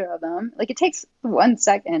picture of them. Like it takes 1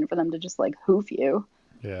 second for them to just like hoof you,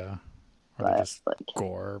 yeah. Or they but just like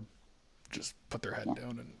gore, just put their head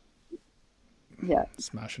down and yeah,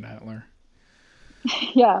 smash an antler.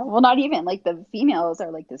 yeah. Well, not even like the females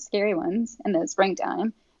are like the scary ones in the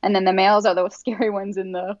springtime, and then the males are the scary ones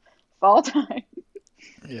in the fall time.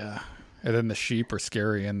 Yeah. And then the sheep are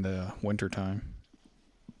scary in the wintertime.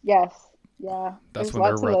 Yes, yeah. That's There's when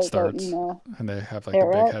their lots of rut those out in starts. the And they have like the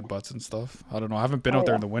big area. head butts and stuff. I don't know. I haven't been Oh out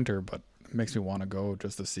there in yeah, the winter, but it makes me want to go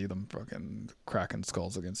just to see them fucking cracking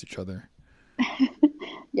skulls against each other.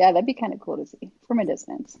 yeah. That'd be kind of cool to see from a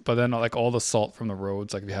distance. But then like all the salt from the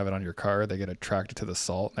roads, like if you have it on your car, they get attracted to the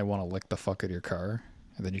salt and they want to lick the fuck out of your car.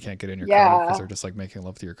 And then you can't get in your car because Yeah. they're just like making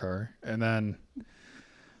love to your car. And then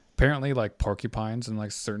apparently like porcupines in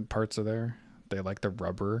like certain parts of there, they like the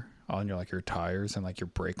rubber on your like your tires and like your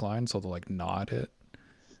brake line, so they'll like gnaw at it.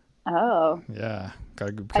 Oh, Yeah,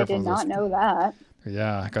 gotta be I careful did of those. not know that.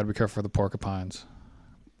 Yeah, gotta be careful for the porcupines.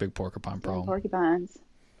 Big porcupine Damn problem. porcupines.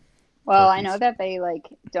 Well, I know Porkies. that they like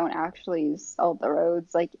don't actually salt the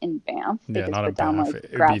roads like in Banff. They Yeah, just not in put down Banff. like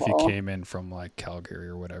It'd be if you gravel. came in from like Calgary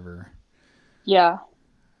or whatever. Yeah.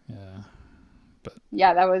 Yeah, but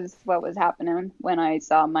Yeah, that was what was happening when I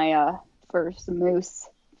saw my first moose,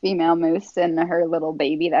 female moose, and her little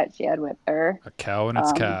baby that she had with her. a cow and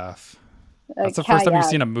its Um, calf. a That's the first cat, time you've yeah,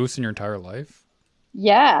 seen a moose in your entire life?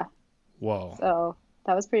 yeah. Whoa. So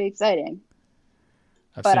that was pretty exciting.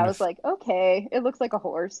 I've But seen I a was like, okay, it looks like a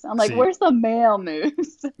horse. I'm like, see, where's the male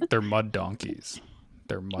moose? they're mud donkeys.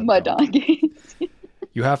 They're mud Mud donkeys. donkeys.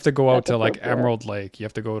 You have to go out That's to like appropriate. Emerald Lake. You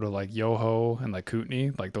have to go to like Yoho and like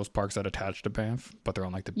Kootenay, like those parks that attach to Banff, but they're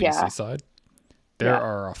on like the BC Yeah, side. There yeah.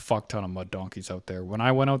 are a fuck ton of mud donkeys out there. When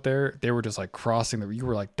I went out there, they were just like crossing the. You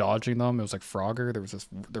were like dodging them. It was like Frogger. There was this.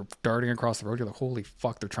 They're darting across the road. You're like, holy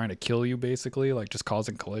fuck! They're trying to kill you, basically, like just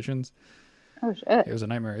causing collisions. Oh shit. It was a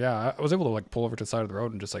nightmare. Yeah, I was able to like pull over to the side of the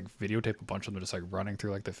road and just like videotape a bunch of them just like running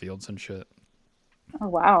through like the fields and shit. Oh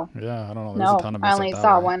wow. Yeah, I don't know. There was a No, ton of I moose out only that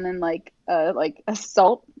saw way. one in like a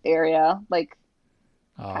salt area, like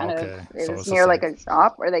Oh, kind of okay. it So was it's just near like like, a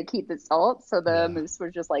shop where they keep the salt. So the yeah. moose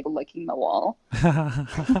were just like licking the wall.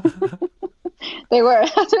 They were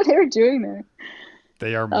that's what they were doing there.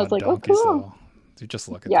 They are I was mud like, oh donkeys cool. though. You just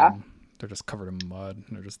look at Yeah, them. They're just covered in mud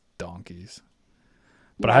and they're just donkeys.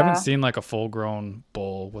 But I haven't Yeah. seen like a full grown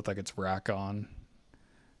bull with like its rack on.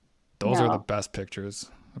 Those are the No. best pictures.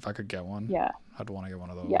 If I could get one, Yeah. I'd want to get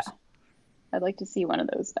one of Yeah. those. I'd like to see one of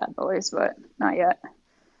those bad boys, but not yet.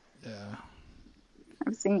 Yeah.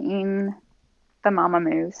 I've seen the mama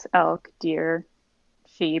moose, elk, deer,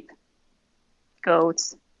 sheep,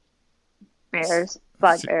 goats, bears,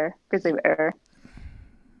 black See, bear, grizzly bear.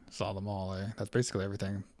 saw them all, eh? That's basically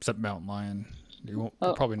everything except mountain lion. You'll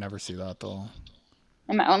Oh, probably never see that though.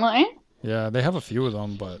 a mountain lion? Yeah, they have a few of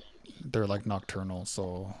them, but they're like nocturnal,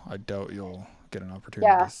 so I doubt you'll get an opportunity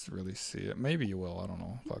Yeah. to really see it. Maybe you will. I don't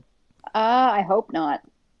know. Fuck. I hope not.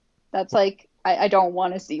 That's like I don't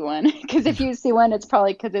want to see one because if you see one, it's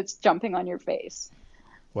probably because it's jumping on your face.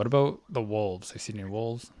 What about the wolves? Have you seen any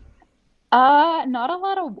wolves? Not a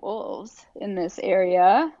lot of wolves in this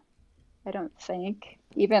area, I don't think.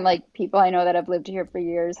 Even like people I know that have lived here for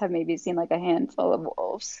years have maybe seen like a handful of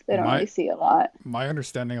wolves. They don't My really see a lot. my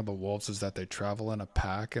understanding of the wolves is that they travel in a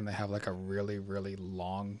pack and they have like a really, really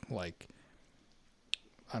long, like,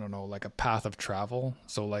 I don't know, like a path of travel.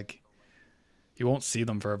 So like you won't see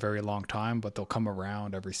them for a very long time, but they'll come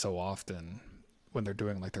around every so often when they're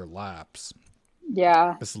doing like their laps.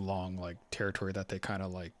 Yeah, This long like territory that they kind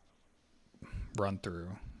of like run through.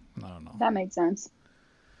 I don't know. that makes sense.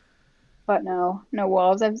 But no, no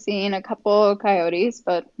wolves. I've seen a couple coyotes,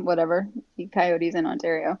 but whatever. See coyotes in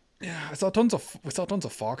Ontario. Yeah, we saw tons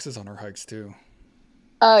of foxes on our hikes too.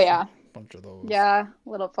 Oh Saw yeah. a bunch of those. Yeah,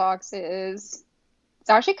 little foxes. It's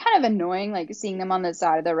actually kind of annoying, like seeing them on the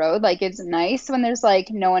side of the road. Like it's nice when there's like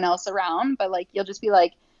no one else around, but like you'll just be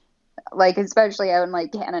like especially out in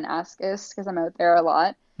like Kananaskis because I'm out there a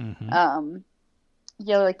lot. Mm-hmm. Um,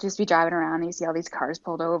 you'll like just be driving around and you see all these cars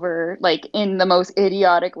pulled over, like in the most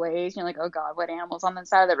idiotic ways. You're like, oh God, what animals on the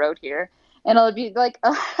side of the road here? And it'll be like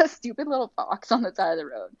a stupid little fox on the side of the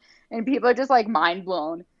road, and people are just like mind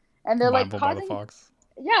blown, and they're Mind like blown by the causing fox.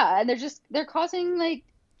 yeah, and they're causing like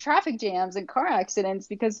traffic jams and car accidents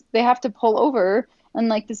because they have to pull over in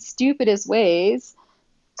like the stupidest ways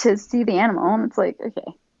to see the animal. And it's like, okay,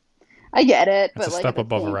 I get it, It's but a like at step the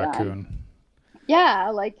above a same time, raccoon. yeah,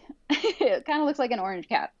 like it kind of looks like an orange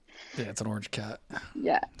cat. Yeah, it's an orange cat.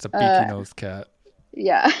 Yeah. It's a beaky Uh, nosed cat.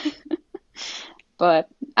 yeah. But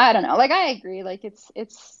I don't know. Like I agree. Like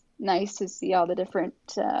it's nice to see all the different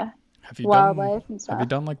Have you done wildlife and have you stuff.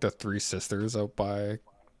 done like the Three Sisters out by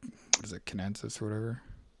what is it, Kansas or whatever?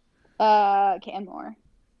 Canmore.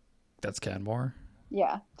 That's Canmore.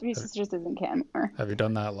 Yeah. Three Have, Sisters is in Canmore. have you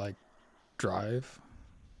done that like drive?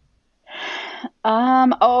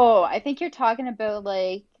 Oh, I think you're talking about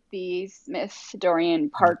like the Smith Dorian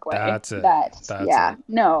Parkway. That's it. That, That's yeah. it.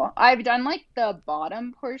 No, I've done like the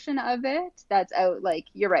bottom portion of it. That's out like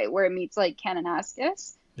you're right, where it meets like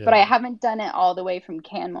Kananaskis. But I Yeah. haven't done it all the way from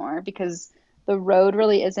Canmore because the road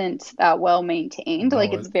really isn't that well maintained.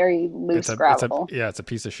 Like No, it's very it's loose a gravel. yeah, it's a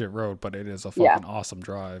piece of shit road, but it is a Yeah. fucking awesome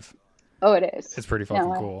drive. Oh, it is. It's pretty No,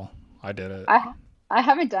 fucking cool. I did it. I I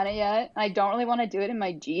haven't done it yet. I don't really want to do it in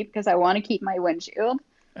my Jeep because I want to keep my windshield.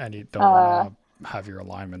 And you don't want Uh, to have your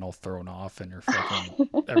alignment all thrown off and your fucking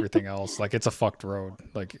everything else. Like it's a fucked road.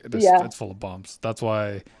 Like yeah. it's full of bumps. That's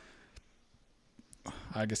why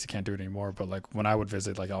I guess you can't do it anymore. But like when I would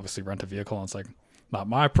visit, like obviously rent a vehicle, and it's like not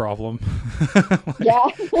my problem. Yeah,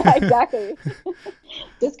 Like, yeah, exactly.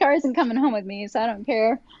 This car isn't coming home with me, so I don't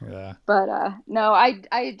care. yeah, But no,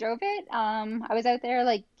 I drove it. I was out there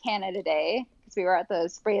like Canada Day because we were at the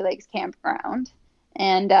Spray Lakes campground,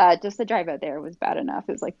 and just the drive out there was bad enough.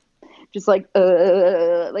 It was like just like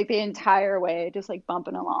the entire way, just like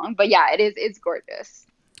bumping along. But yeah, it's gorgeous.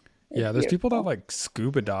 It's yeah. There's people that beautiful. like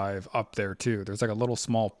scuba dive up there too. There's like a little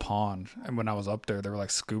small pond, and when I was up there, they were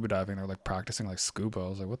like scuba diving. They were like practicing like scuba. I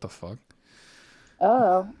was like, what the fuck?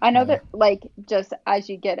 Oh, I know Yeah, that like just as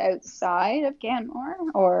you get outside of Canmore,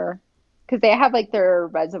 or because they have like their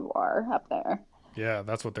reservoir up there. yeah.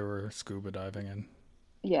 That's what they were scuba diving in.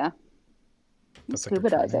 Yeah, That's like their scuba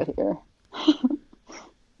dives training. out here.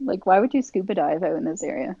 Like, why would you scuba dive out in this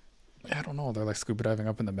area? Yeah, I don't know. They're like scuba diving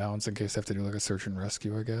up in the mountains in case they have to do like a search and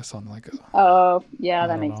rescue, I guess, on like a, Oh, yeah, I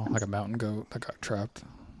that don't makes know, like a sense. mountain goat that got trapped.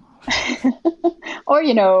 Or,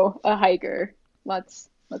 a hiker. Lots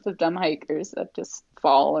of dumb hikers that just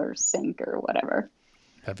fall or sink or whatever.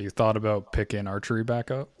 Have you thought about picking archery back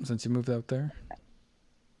up since you moved out there?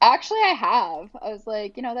 Actually, I have. I was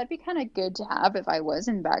like, that'd be kind of good to have if I was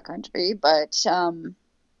in backcountry, but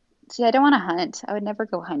see, I don't want to hunt. I would never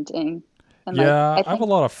go hunting. And like, Yeah, I I have a think,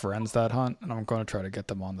 lot of friends that hunt, and I'm going to try to get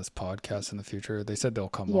them on this podcast in the future. They said they'll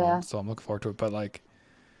come on, yeah, so I'm looking forward to it. But like,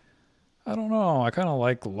 I don't know. I kind of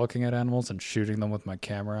like looking at animals and shooting them with my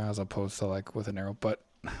camera as opposed to like with an arrow. But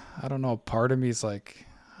I don't know. Part of me is like,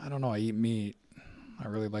 I don't know. I eat meat. I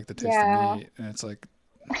really like the taste of Yeah. meat, and it's like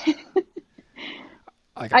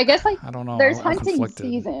I guess like I don't know. there's I'm hunting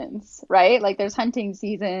conflicted. seasons, right? Like there's hunting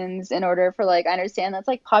seasons in order for like I understand that's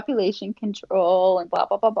like population control and blah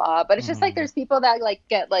blah blah blah. But it's just like Hmm. there's people that like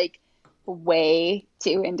get like way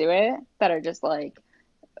too into it that are just like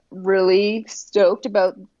really stoked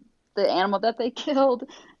about the animal that they killed.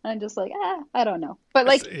 And I'm just like, I don't know. But It's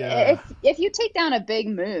like yeah. if you take down a big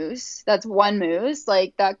moose, that's one moose,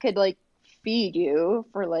 like that could like feed you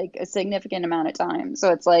for like a significant amount of time.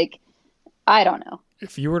 So it's like I don't know.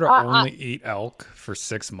 If you were to I only eat elk for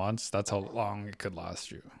 6 months, that's how long it could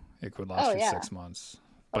last you. It could oh last you yeah. 6 months,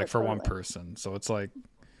 Oh like for one totally. person. So it's like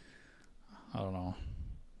I don't know,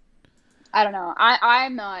 I don't know.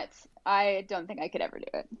 I'm not I don't think I could ever do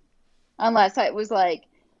it. Unless it was like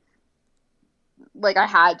I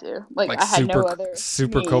had to. Like like I had no other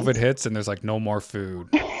super COVID means. hits and there's like no more food.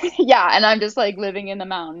 Yeah, and I'm just like living in the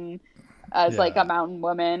mountain as like a Yeah, mountain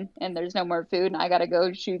woman and there's no more food and I gotta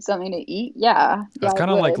go shoot something to eat. Yeah, yeah, that's I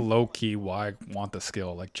kind of like would. low key why I want the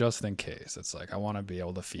skill, like just in case. It's like I want to be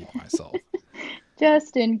able to feed myself.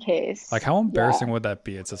 Just in Like case. how Yeah. embarrassing would that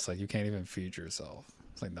be? It's just like you can't even feed yourself.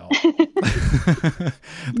 It's like no. The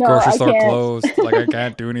No, grocery I store can't. closed. Like I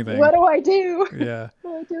can't do What anything. do I do? Yeah.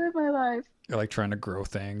 What do I do with my life? You're like trying to grow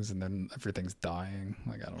things and then everything's dying.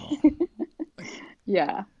 Like I don't know. Like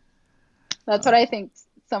Yeah. That's what uh, I think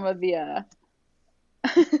some of the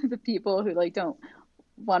the people who like don't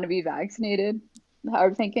want to be vaccinated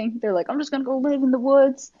are thinking. They're like, I'm just gonna go live in the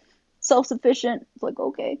woods, self-sufficient. It's like,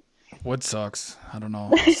 okay. wood sucks. I don't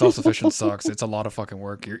know. Self sufficient sucks. It's a lot of fucking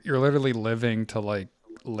work. You're literally living to like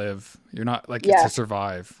live. You're not like to Yeah,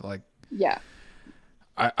 survive. Like yeah,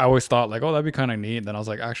 I always thought like, oh, that'd be kind of neat. And then I was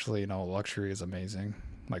like, actually, luxury is amazing.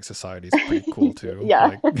 Like society's pretty cool too. yeah.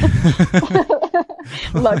 Like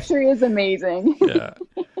like Luxury is amazing. yeah.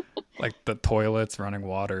 Like the toilets, running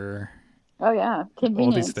water, Oh yeah,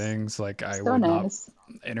 all these convenience. things. Like I So would not. nice.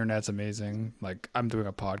 Internet's amazing. Like I'm doing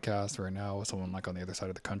a podcast right now with someone like on the other side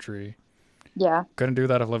of the country. Yeah. Couldn't do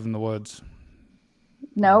that if I lived in the woods.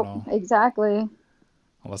 I don't Nope, know. exactly.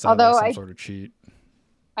 Unless I had like Although some I sort of cheat.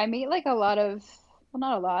 I meet like a lot of, well,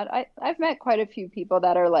 not a lot. I've met quite a few people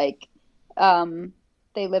that are like, um,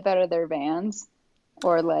 they live out of their vans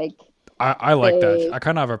or like I like that. they, I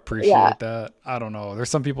kind of yeah, appreciate that. I don't know. There's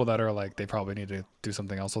some people that are like they probably need to do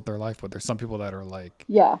something else with their life, but there's some people that are like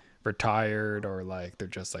yeah, retired or like they're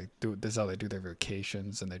just like do this is how they do their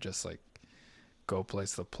vacations and they just like go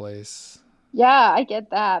place to place. yeah. I get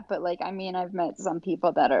that, but like, I mean, I've met some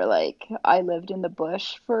people that are like, I lived in the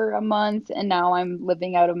bush for a month and now I'm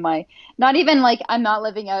living out of my, not even like I'm not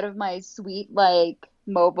living out of my sweet like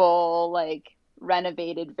mobile like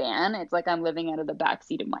renovated van. It's like I'm living out of the back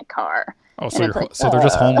seat of my car, Oh, and so it's like, so they're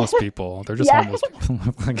just homeless people. They're just yeah. homeless people.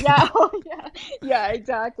 Like, Yeah, oh, yeah, yeah,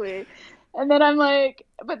 exactly. And then I'm like,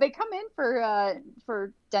 but they come in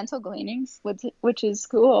for dental cleanings, which is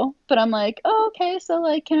cool. But I'm like, oh, okay, so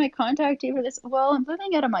like, can I contact you for this? Well, I'm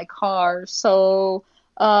living out of my car, so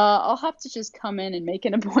I'll have to just come in and make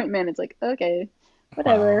an appointment. It's like, okay,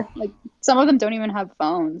 wow. whatever. Like some of them don't even have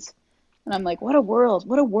phones, and I'm like, what a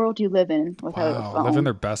world you live in without a Wow. Living phone,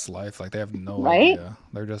 their best life. Like they have no right? idea.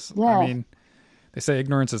 They're just I Yeah, mean, they say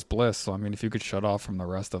ignorance is bliss. So I mean, if you could shut off from the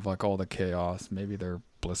rest of like all the chaos, maybe they're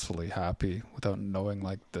blissfully happy without knowing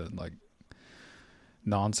like the like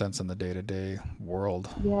nonsense in the day-to-day world.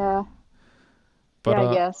 yeah, But yeah, I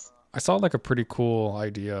guess. I saw like a pretty cool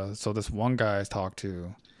idea. So this one guy I talked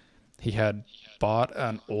to, he had bought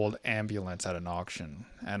an old ambulance at an auction,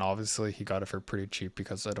 and obviously he got it for pretty cheap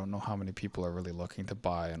because I don't know how many people are really looking to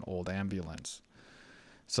buy an old ambulance.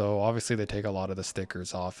 So obviously they take a lot of the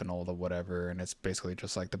stickers off and all the whatever, and it's basically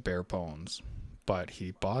just like the bare bones. But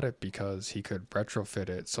he bought it because he could retrofit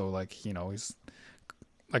it. So like he's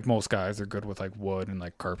like most guys are good with like wood and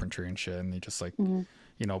like carpentry and shit, and he just like Mhm.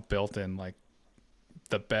 built in like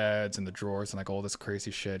the beds and the drawers and like all this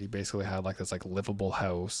crazy shit. He basically had like this like livable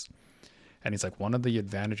house. And he's like, one of the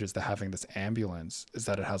advantages to having this ambulance is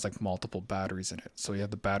that it has like multiple batteries in it. So you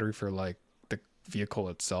have the battery for like the vehicle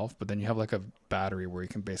itself, but then you have like a battery where you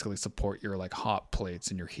can basically support your like hot plates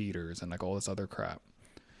and your heaters and like all this other crap.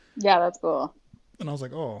 Yeah, that's cool. And I was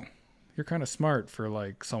like, oh, you're kind of smart for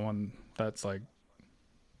like someone that's like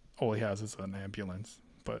all he has is an ambulance.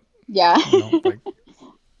 But Yeah. like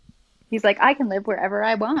He's like, I can live wherever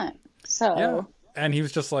I want. yeah. So, And he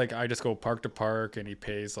was just like, I just go park to park and he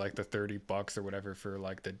pays like the $30 or whatever for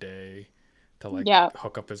like the day to like Yeah.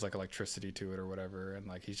 hook up his like electricity to it or whatever, and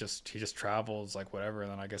like he just travels like whatever,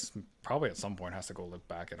 and then I guess probably at some point has to go live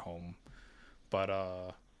back at home. But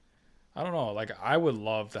I don't know, like I would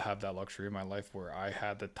love to have that luxury in my life where I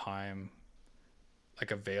had the time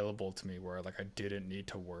like available to me where like I didn't need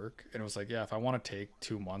to work, and it was like, yeah, if I want to take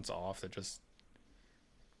 2 months off to just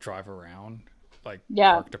drive around, like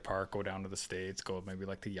Yeah. park to park, go down to the States, go maybe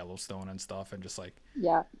like to Yellowstone and stuff, and just like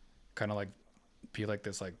Yeah. kind of like be like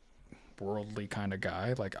this like worldly kind of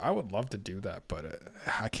guy. Like I would love to do that, but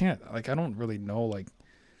I can't. Like I don't really know. Like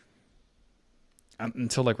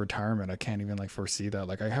until like retirement, I can't even like foresee that.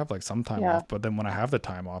 Like I have like some time Yeah. off, but then when I have the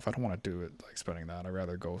time off, I don't want to do it like spending that. I'd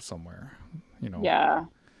rather go somewhere, you know. Yeah.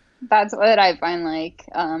 That's what I find like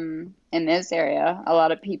in this area, a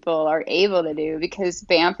lot of people are able to do because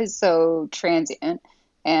Banff is so transient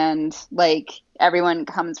and like everyone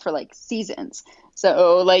comes for like seasons.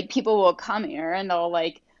 So like people will come here and they'll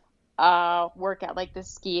like work at like the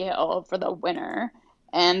ski hill for the winter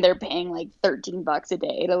and they're paying like $13 a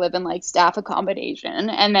day to live in like staff accommodation.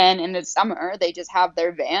 And then in the summer they just have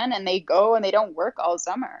their van and they go and they don't work all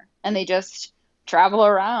summer and they just travel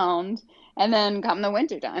around. And then come the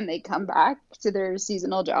winter time, they come back to their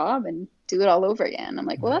seasonal job and do it all over again. I'm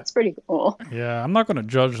like, well, Yeah, that's pretty cool. yeah. I'm not gonna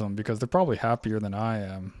judge them because they're probably happier than I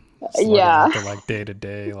am, slugging Yeah, with the like day to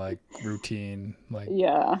day like routine, like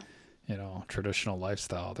yeah, traditional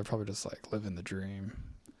lifestyle. They're probably just like living the dream.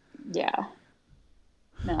 yeah.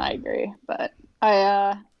 No, I agree. But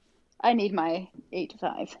I need my 8 to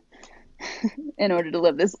 5 in order to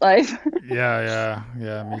live this life. Yeah, yeah,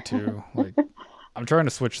 yeah. Me too. Like I'm trying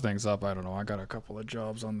to switch things up. I don't know. I got a couple of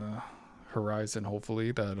jobs on the horizon,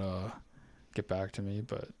 hopefully that get back to me,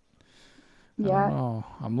 but I don't Yeah, know.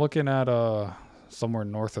 I'm looking at somewhere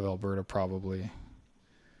north of Alberta probably.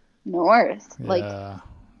 north, like Yeah.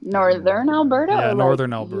 northern Alberta Yeah, or like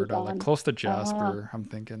northern Alberta, like Yukon. close to Uh, Jasper. I'm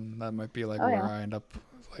thinking that might be like oh where yeah, I end up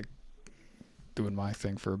like doing my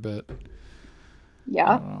thing for a bit. I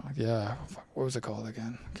yeah, don't know. Yeah. What was it called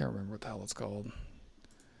again? I can't remember what the hell it's called.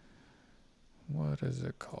 What is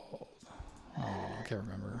it called? Oh, I can't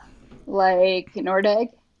remember. like Nordeg.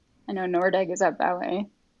 I know Nordeg is up that way.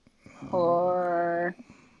 Or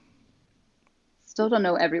still don't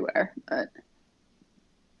know everywhere, but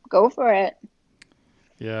go for it.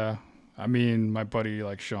 Yeah. I mean, my buddy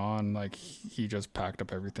like Sean, like he just packed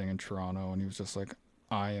up everything in Toronto and he was just like,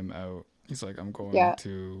 I am out. He's like, I'm going Yeah.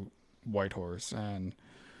 to Whitehorse, and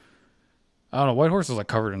I don't know, Whitehorse is like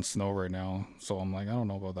covered in snow right now. So I'm like, I don't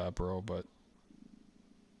know about that, bro, but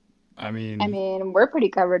I I mean, mean, we're pretty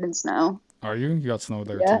covered in snow. are you? You got snow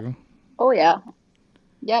there Yeah. too? Oh yeah.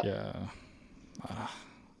 Yep. Yeah.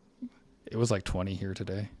 It was like 20 here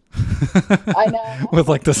today. I know. With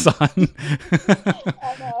like the sun.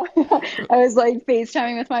 I know. I was like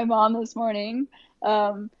FaceTiming with my mom this morning.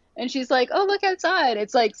 And she's like, "Oh, look outside.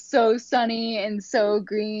 It's like so sunny and so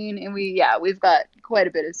green." And we've got quite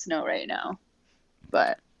a bit of snow right now.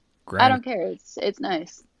 But I Grand don't care. It's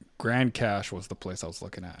nice. Grand Cache was the place I was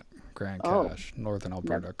looking at. Grand Oh, Cache, northern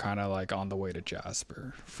never. Alberta, kind of like on the way to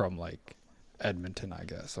Jasper from like Edmonton, I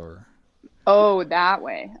guess, or Oh, that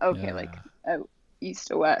way. Okay, like yeah, out east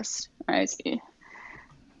to west. I see.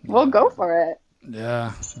 Well, yeah, go for it.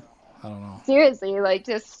 yeah. I don't know. Seriously, like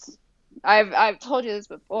just I've told you this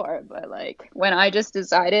before, but like when I just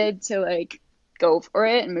decided to like go for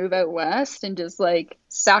it and move out west and just like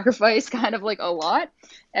sacrifice kind of like a lot,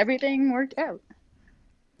 everything worked out.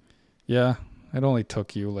 Yeah, it only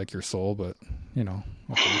took you like your soul, but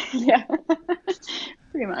okay. Yeah,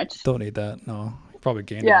 pretty much. Don't need that. No, probably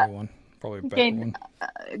gained a Yeah, new one, probably a better gained one.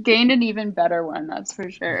 gained an even better one, that's for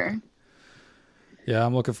Yeah, sure. yeah.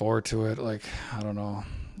 I'm looking forward to it. Like I don't know.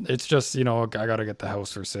 It's just I gotta get the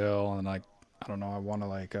house for sale, and like I don't know. I want to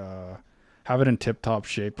like have it in tip top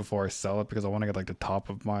shape before I sell it because I want to get like the top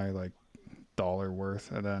of my like dollar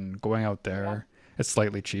worth, and then going out Yeah. there, it's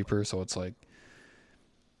slightly cheaper, so it's like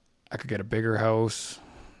I could get a bigger house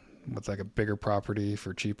with like a bigger property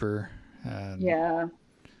for cheaper, and Yeah.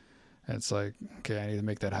 it's like okay, I need to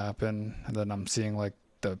make that happen, and then I'm seeing like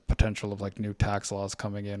the potential of like new tax laws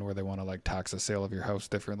coming in where they want to like tax the sale of your house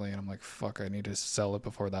differently, and I'm like fuck, I need to sell it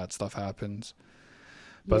before that stuff happens.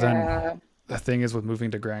 But then Yeah. the thing is with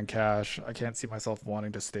moving to Grand Cache, I can't see myself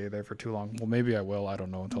wanting to stay there for too long. Well, maybe I will. I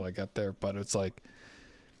don't know until I get there. But it's like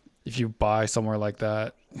if you buy somewhere like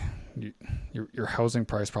that, your housing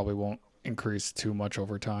price probably won't increase too much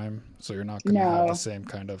over time. So you're not going to have the No. same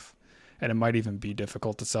kind of, and it might even be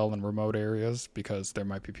difficult to sell in remote areas because there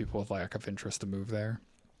might be people with lack of interest to move there.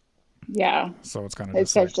 Yeah. So it's kind of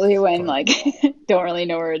just like, Especially when but like don't really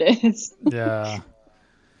know where it is. yeah,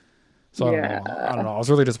 So I don't Yeah. know. I don't know. I was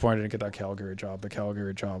really disappointed to get that Calgary job. The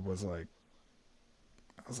Calgary job was like,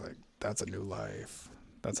 I was like, that's a new life.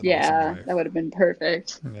 That's an awesome Yeah, life. that would have been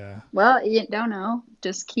perfect. Yeah. Well, you don't know.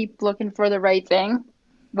 Just keep looking for the right thing.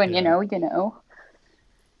 When you Yeah. know, you know.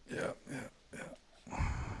 Yeah. Yeah.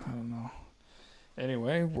 I don't know.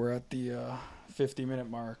 Anyway, we're at the 50-minute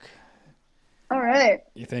mark. All right.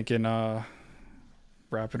 You thinking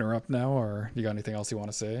wrapping her up now, or you got anything else you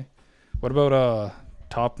want to say? What about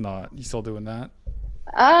Top Knot? You still doing that?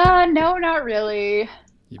 No, not really.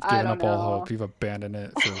 You've I given don't up all know. hope. You've abandoned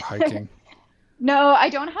it for hiking. No, I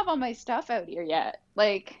don't have all my stuff out here yet.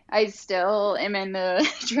 Like, I still am in the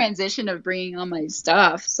transition of bringing all my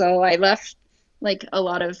stuff. So I left like a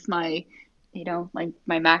lot of my, like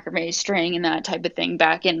my macrame string and that type of thing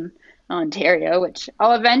back in Ontario, which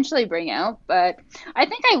I'll eventually bring out. But I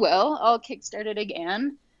think I will. I'll kickstart it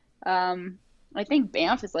again. Um, I think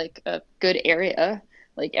Banff is like a good area.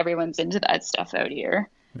 Like everyone's into that stuff out here.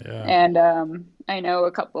 Yeah. And I know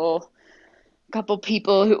a couple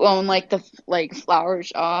people who own like the like flower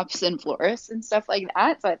shops and florists and stuff like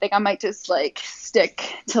that. So I think I might just like stick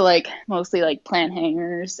to like mostly like plant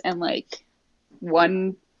hangers and like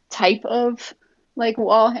one type of like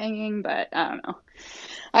wall hanging, but I don't know.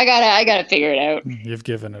 I gotta figure it out. You've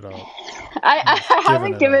given it up. I, You've I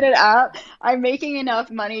given haven't it given up. it up. I'm making enough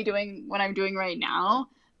money doing what I'm doing right now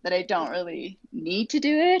that I don't really need to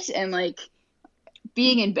do it. And like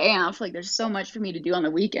being in Banff, like there's so much for me to do on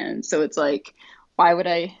the weekends. So it's like, why would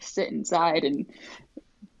I sit inside and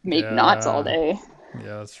make knots all Yeah. day?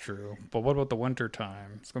 Yeah, that's true. But what about the winter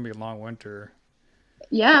time? It's gonna be a long winter.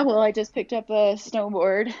 Yeah, well, I just picked up a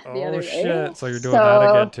snowboard the Oh other day. shit! So you're doing that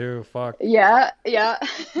again So too? Fuck. yeah, yeah.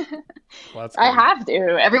 Well, that's I good. have to.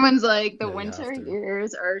 Everyone's like, the Yeah, you have winter to.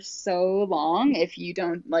 years are so long if you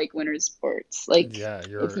don't like winter sports. Like, Yeah,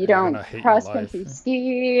 if you you're don't gonna hate your cross life. country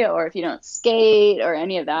ski or if you don't skate or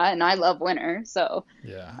any of that. And I love winter, so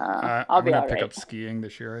Yeah, I'll I'm be gonna all pick up right. skiing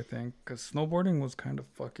this year, I think, because snowboarding was kind of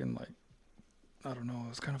fucking like, I don't know, it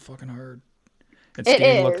was kind of fucking hard. And It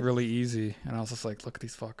skiing looked is. really easy, and I was just like, look at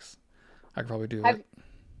these fucks. I could probably do it. Have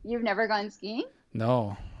You've never gone skiing?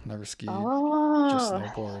 No, never skied, just Oh,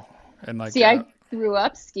 snowboard. And like, see, I grew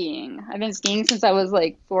up skiing. I've been skiing since I was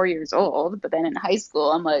like 4 years old, but then in high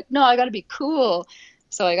school, I'm like, no, I gotta be cool.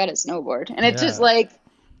 So I got a snowboard. And it's just yeah, like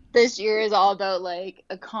this year is all about like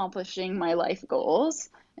accomplishing my life goals.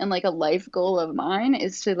 And like a life goal of mine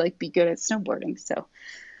is to like be good at snowboarding. So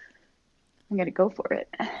I'm gonna go for it.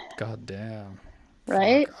 god damn. Fuck,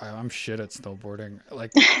 Right? I'm shit at snowboarding.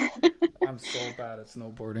 Like, I'm so bad at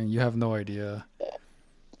snowboarding. You have no idea.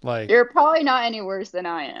 Like, You're probably not any worse than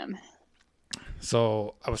I am.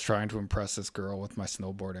 so I was trying to impress this girl with my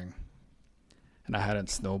snowboarding, and I hadn't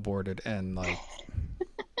snowboarded in like,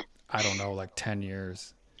 I don't know, like 10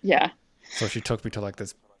 years. Yeah. So she took me to like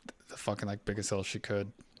the fucking like biggest hill she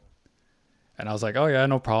could. And I was like, oh yeah,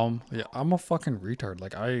 no problem. Yeah, I'm a fucking retard.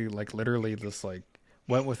 Like I like literally just like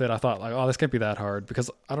went with it. I thought like, oh, this can't be that hard because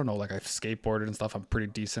I don't know, like I've skateboarded and stuff. I'm pretty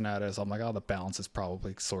decent at it. So I'm like, oh, the balance is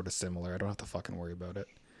probably sort of similar. I don't have to fucking worry about it.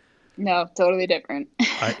 No, totally different.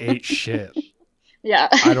 I ate shit. Yeah.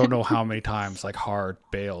 I don't know how many times, like hard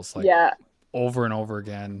bails, like Yeah. over and over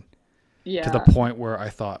again, to the Yeah. point where I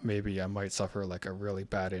thought maybe I might suffer like a really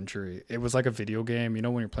bad injury. It was like a video game. You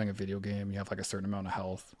know, when you're playing a video game, you have like a certain amount of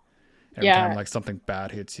health. Every time Yeah. like something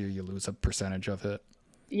bad hits you, you lose a percentage of it.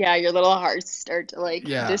 Yeah, your little hearts start to like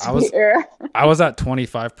Yeah, disappear. I was at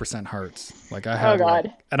 25% hearts. Like I Oh had like,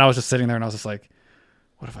 God. and I was just sitting there and I was just like,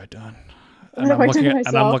 what have I done? What have I done to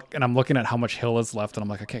myself? I'm looking at how much hill is left, and I'm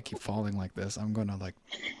like, I can't keep falling like this. I'm gonna like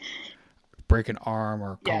break an arm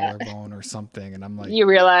or a Yeah. collarbone or something. And I'm like, You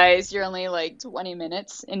realize you're only like 20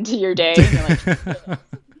 minutes into your day and you're like,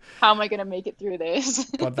 how am I gonna make it through this?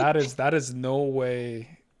 but that is no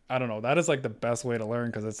way. I don't know. That is like the best way to learn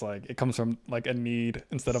because it's like it comes from like a need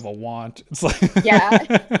instead of a want. It's like Yeah.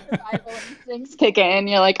 Survival instincts kick in.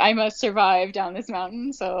 You're like, I must survive down this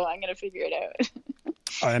mountain, so I'm gonna figure it out.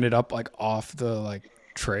 I ended up like off the like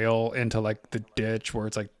trail into like the ditch where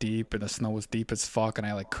it's like deep and the snow was deep as fuck and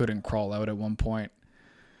I like couldn't crawl out at one point.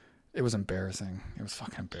 It was embarrassing. It was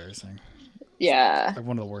fucking embarrassing. Yeah. Like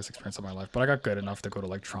one of the worst experiences of my life. But I got good enough to go to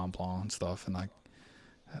like Tremblant and stuff and like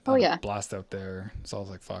Oh had a yeah. blast out there. So I was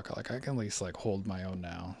like, fuck, like I can at least like hold my own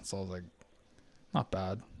now. So I was like, not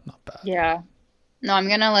bad, not bad. Yeah. No, I'm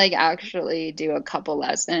gonna like actually do a couple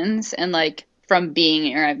lessons and like from being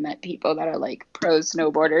here, I've met people that are like pro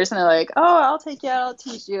snowboarders and they're like, oh, I'll take you out, I'll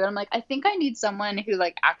teach you. And I'm like, I think I need someone who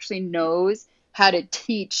like actually knows how to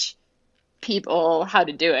teach people how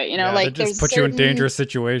to do it. Yeah, they Like just there's put you in certain, dangerous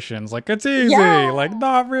situations. Like it's easy. yeah, Like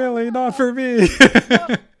not really, not for me. no,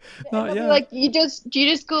 No, And they'll be yeah. like, you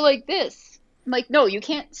just go like this. I'm like, no, you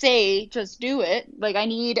can't say just do it. Like, I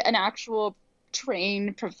need an actual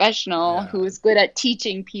trained professional Yeah. who's good at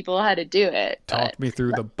teaching people how to do it. But Talk me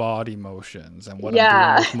through the body motions and what I'm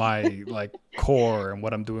doing yeah, with my like core and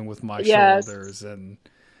what I'm doing with my yes, shoulders and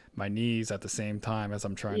my knees at the same time as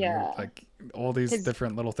I'm trying to move. yeah. Like all these Because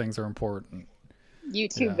different little things are important.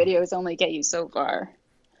 YouTube Yeah. videos only get you so far.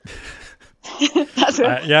 That's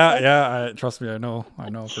what, Trust me, I know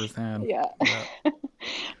firsthand. yeah. Yeah.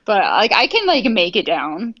 But like I can like make it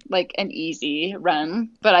down like an easy run,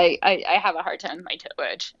 but I have a hard time with my toe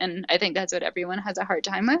edge, and I think that's what everyone has a hard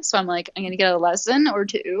time with. So I'm like I'm gonna get a lesson or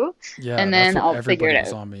two, Yeah, and that's then what I'll figure everybody it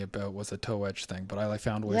was out. on me about was a toe edge thing, but I like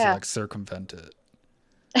found ways to Yeah. like circumvent it.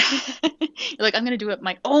 You're like I'm gonna do it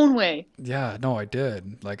my own way. Yeah, no, I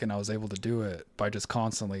did. Like, and I was able to do it by just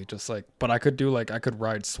constantly just like, but I could do like, I could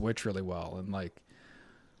ride switch really well and like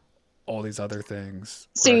all these other things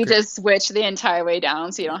So where I you could, just switch the entire way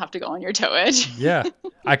down, so you don't have to go on your toe edge. yeah,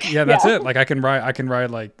 yeah, that's Yeah. it. Like, I can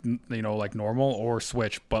ride like, you know, like normal or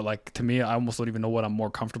switch, but like to me, I almost don't even know what I'm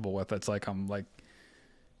more comfortable with. It's like, I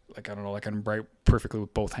don't know, like I'm right perfectly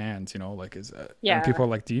with both hands, you know, like and Yeah. people are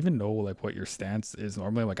like, do you even know like what your stance is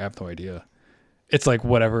normally? Like, I have no idea. It's like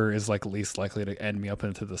whatever is like least likely to end me up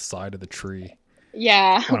into the side of the tree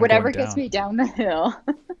Yeah. when I'm going Whatever gets down. me down the hill.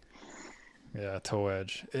 Yeah, toe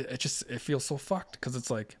edge. It feels so fucked because it's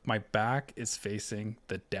like my back is facing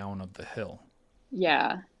the down of the hill.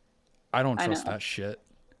 Yeah, I don't I trust know. that shit.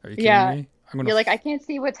 Are you kidding Yeah. me? I'm gonna You're like, I can't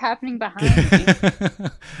see what's happening behind me.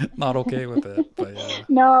 not okay with it, but yeah.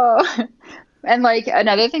 No. And like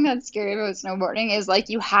another thing that's scary about snowboarding is like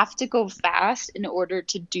you have to go fast in order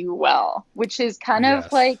to do well, which is kind of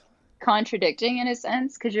Yes. like contradicting in a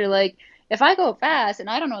sense because you're like, if I go fast and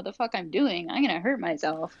I don't know what the fuck I'm doing, I'm gonna hurt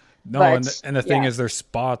myself. No, But and the thing yeah, is, there's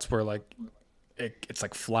spots where like it's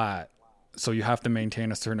like flat, so you have to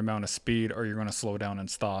maintain a certain amount of speed, or you're gonna slow down and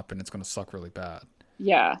stop, and it's gonna suck really bad.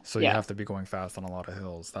 yeah, So you yeah, have to be going fast on a lot of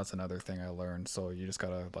hills. That's another thing I learned. So you just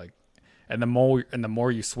gotta like, and the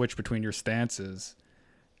more you switch between your stances,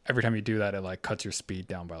 every time you do that, it like cuts your speed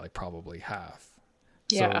down by like probably half.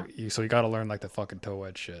 yeah. So you gotta learn like the fucking toe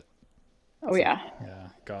edge shit. Oh It's like, yeah, yeah,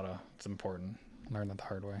 gotta. It's important. Learn that the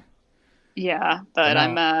hard way. yeah. But But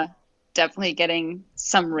I'm now, definitely getting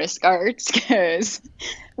some wrist guards because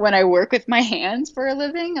when I work with my hands for a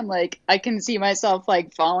living, I'm like, I can see myself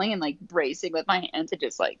like falling and like bracing with my hands and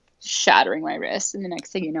just like shattering my wrist. And the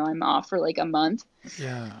next thing you know, I'm off for like a month.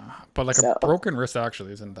 yeah, but like a So, broken wrist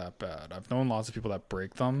actually isn't that bad. I've known lots of people that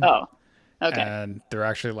break them, oh, okay. and they're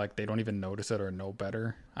actually like they don't even notice it or know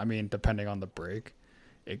better. I mean, depending on the break,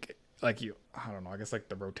 it like you. I don't know. I guess like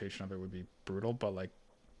the rotation of it would be brutal, but like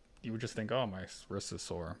you would just think, oh, my wrist is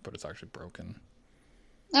sore, but it's actually broken.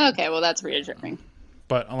 Okay, well, that's Yeah. reassuring.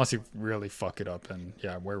 But unless you really fuck it up, and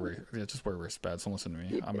yeah, just wear wristbands. Don't listen to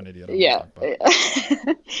me. I'm an idiot. I don't know what Yeah. I'm talking about.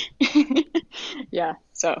 Yeah.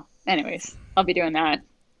 So, anyways, I'll be doing that.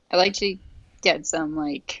 I like to get some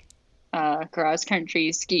like cross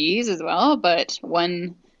country skis as well, but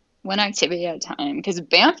one activity at a time because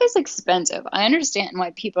Banff is expensive. I understand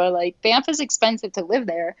why people are like Banff is expensive to live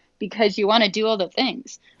there because you want to do all the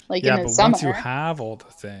things. Like in Yeah, the but once you summer. have all the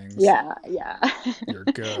things, Yeah, yeah. you're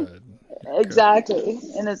good. You're good. Exactly.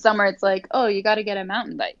 In the summer, it's like, oh, you got to get a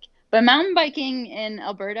mountain bike. But mountain biking in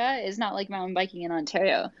Alberta is not like mountain biking in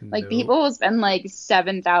Ontario. Like Nope. people will spend like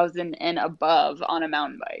 7,000 and above on a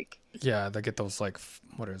mountain bike. Yeah, they get those like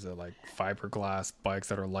what is it like fiberglass bikes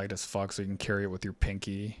that are light as fuck, so you can carry it with your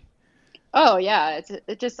pinky. Oh yeah,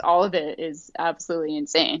 it just all of it is absolutely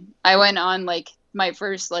insane. I went on like my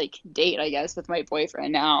first like date, I guess, with my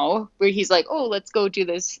boyfriend now, where he's like, "Oh, let's go do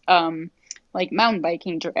this like mountain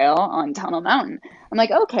biking trail on Tunnel Mountain." I'm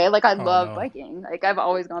like, "Okay, like I Oh love no. biking. Like I've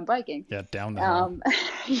always gone biking." Yeah, down the hill. Um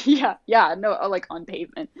yeah, yeah, no, like on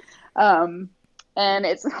pavement. Um and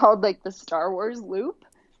it's called like the Star Wars Loop.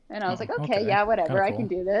 And I was Oh, like, "Okay, okay. yeah, Kind whatever. of I can cool.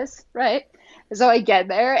 do this." Right? So I get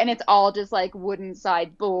there and it's all just like wooden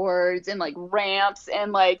side boards and like ramps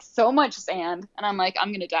and like so much sand. And I'm like,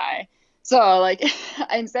 I'm gonna die. So like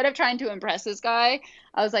instead of trying to impress this guy,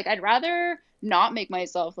 I was like, I'd rather not make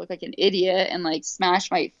myself look like an idiot and like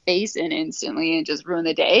smash my face in instantly and just ruin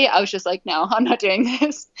the day. I was just like, no, I'm not doing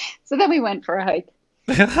this. So then we went for a hike.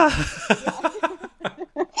 Yeah.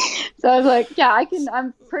 So I was like, yeah,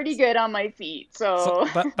 I'm pretty good on my feet. So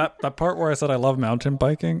So that part where I said I love mountain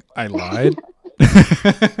biking, I lied.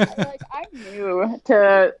 I'm new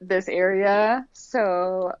to this area,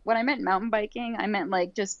 so when I meant mountain biking, I meant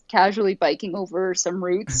like just casually biking over some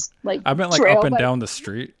routes, like I meant like up trail and bike. down the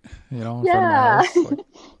street, you know, in front of my Yeah, house. Like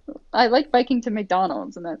I like biking to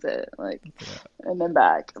McDonald's and that's it. Like, Yeah. and then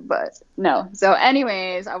back. But no. So,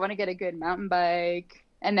 anyways, I want to get a good mountain bike,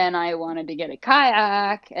 and then I wanted to get a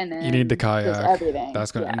kayak, and You need the then just kayak. everything.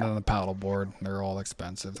 That's gonna, and Yeah. then the paddle board. They're all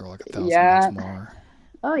expensive. They're like $1,000 Yeah. more.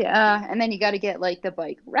 Oh yeah. And then you got to get like the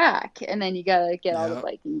bike rack, and then you got to get all the Yeah.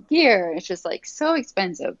 biking gear. It's just like so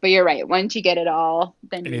expensive. But you're right. Once you get it all,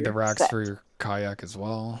 then You need the you're racks for set. your kayak as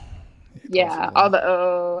well. Those Yeah. are All the. the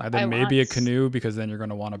oh, And I then maybe a want. canoe because then you're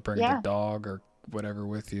gonna want to bring the Yeah. dog or whatever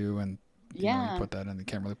with you, and you Yeah. put that in. You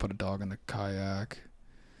can't really put a dog in the kayak.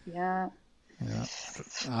 Yeah. Yeah,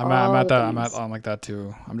 I'm All at the that. things. I'm like that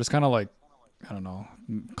too. I'm just kind of like, I don't know,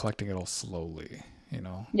 collecting it all slowly.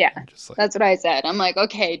 Yeah, Just like, that's what I said. I'm like,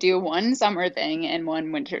 okay, do one summer thing and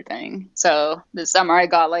one winter thing. So this summer I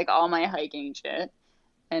got like all my hiking shit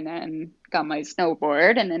and then got my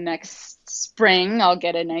snowboard. And then next spring I'll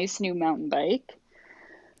get a nice new mountain bike.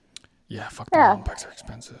 yeah, fuck the Yeah. mountain bikes are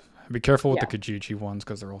expensive. Be careful with the Yeah. Kijiji ones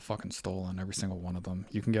because they're all fucking stolen. Every single one of them.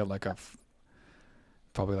 You can get like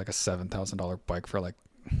probably like a $7,000 bike for like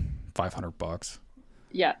 $500.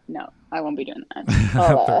 Yeah. No, I won't be doing that.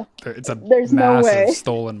 I'll, It's a there's no massive way.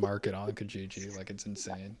 stolen market on Kijiji. Like it's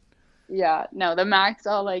insane. Yeah. No, the max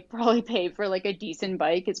I'll like probably pay for like a decent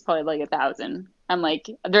bike is probably like 1,000. I'm like,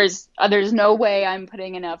 there's no way I'm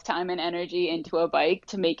putting enough time and energy into a bike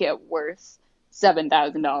to make it worth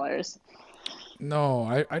 $7,000.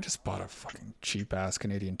 No, I just bought a fucking cheap ass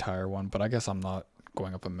Canadian Tire one, but I guess I'm not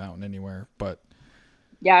going up a mountain anywhere. But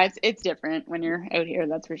Yeah, it's different when you're out here,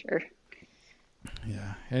 that's for sure.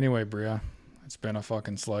 yeah. Anyway, Bria, it's been a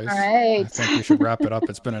fucking All slice. I right. think we should wrap it up.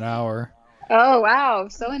 It's been an hour. Oh, wow.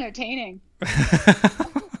 So entertaining.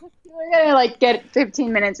 We're gonna like get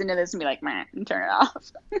 15 minutes into this and be like, man, and turn it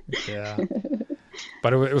off. Yeah.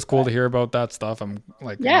 But it was cool to But hear about that stuff. I'm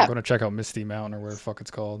like, I'm yeah, going to check out Misty Mountain or where the fuck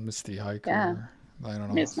it's called, Misty Hike yeah. or I don't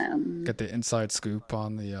know. Miss Mountain. Get the inside scoop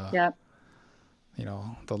on the, Yep.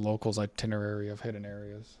 the locals' itinerary of hidden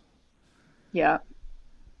areas. Yep.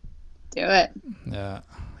 Do it. Yeah.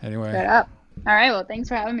 Straight Anyway, up. All right. Well, thanks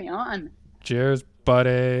for having me on. cheers,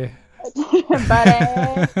 buddy. Buddy.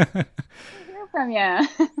 Hear from you.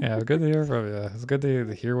 Yeah, good to hear from you. It's good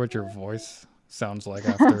to hear what your voice sounds like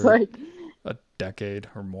It's after like, a decade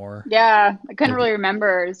or more. yeah, I couldn't Maybe. really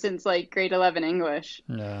remember since like grade 11 English.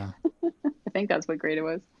 Yeah. I think that's what grade it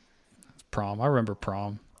was. Prom. I remember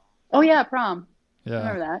prom. Oh yeah, prom. I Yeah.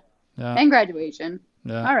 remember that. Yeah. And graduation.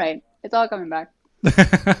 Yeah. All right. It's all coming back.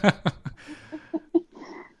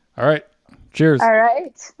 All right. Cheers. All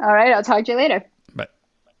right. All right. I'll talk to you later. Bye.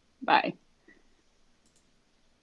 Bye.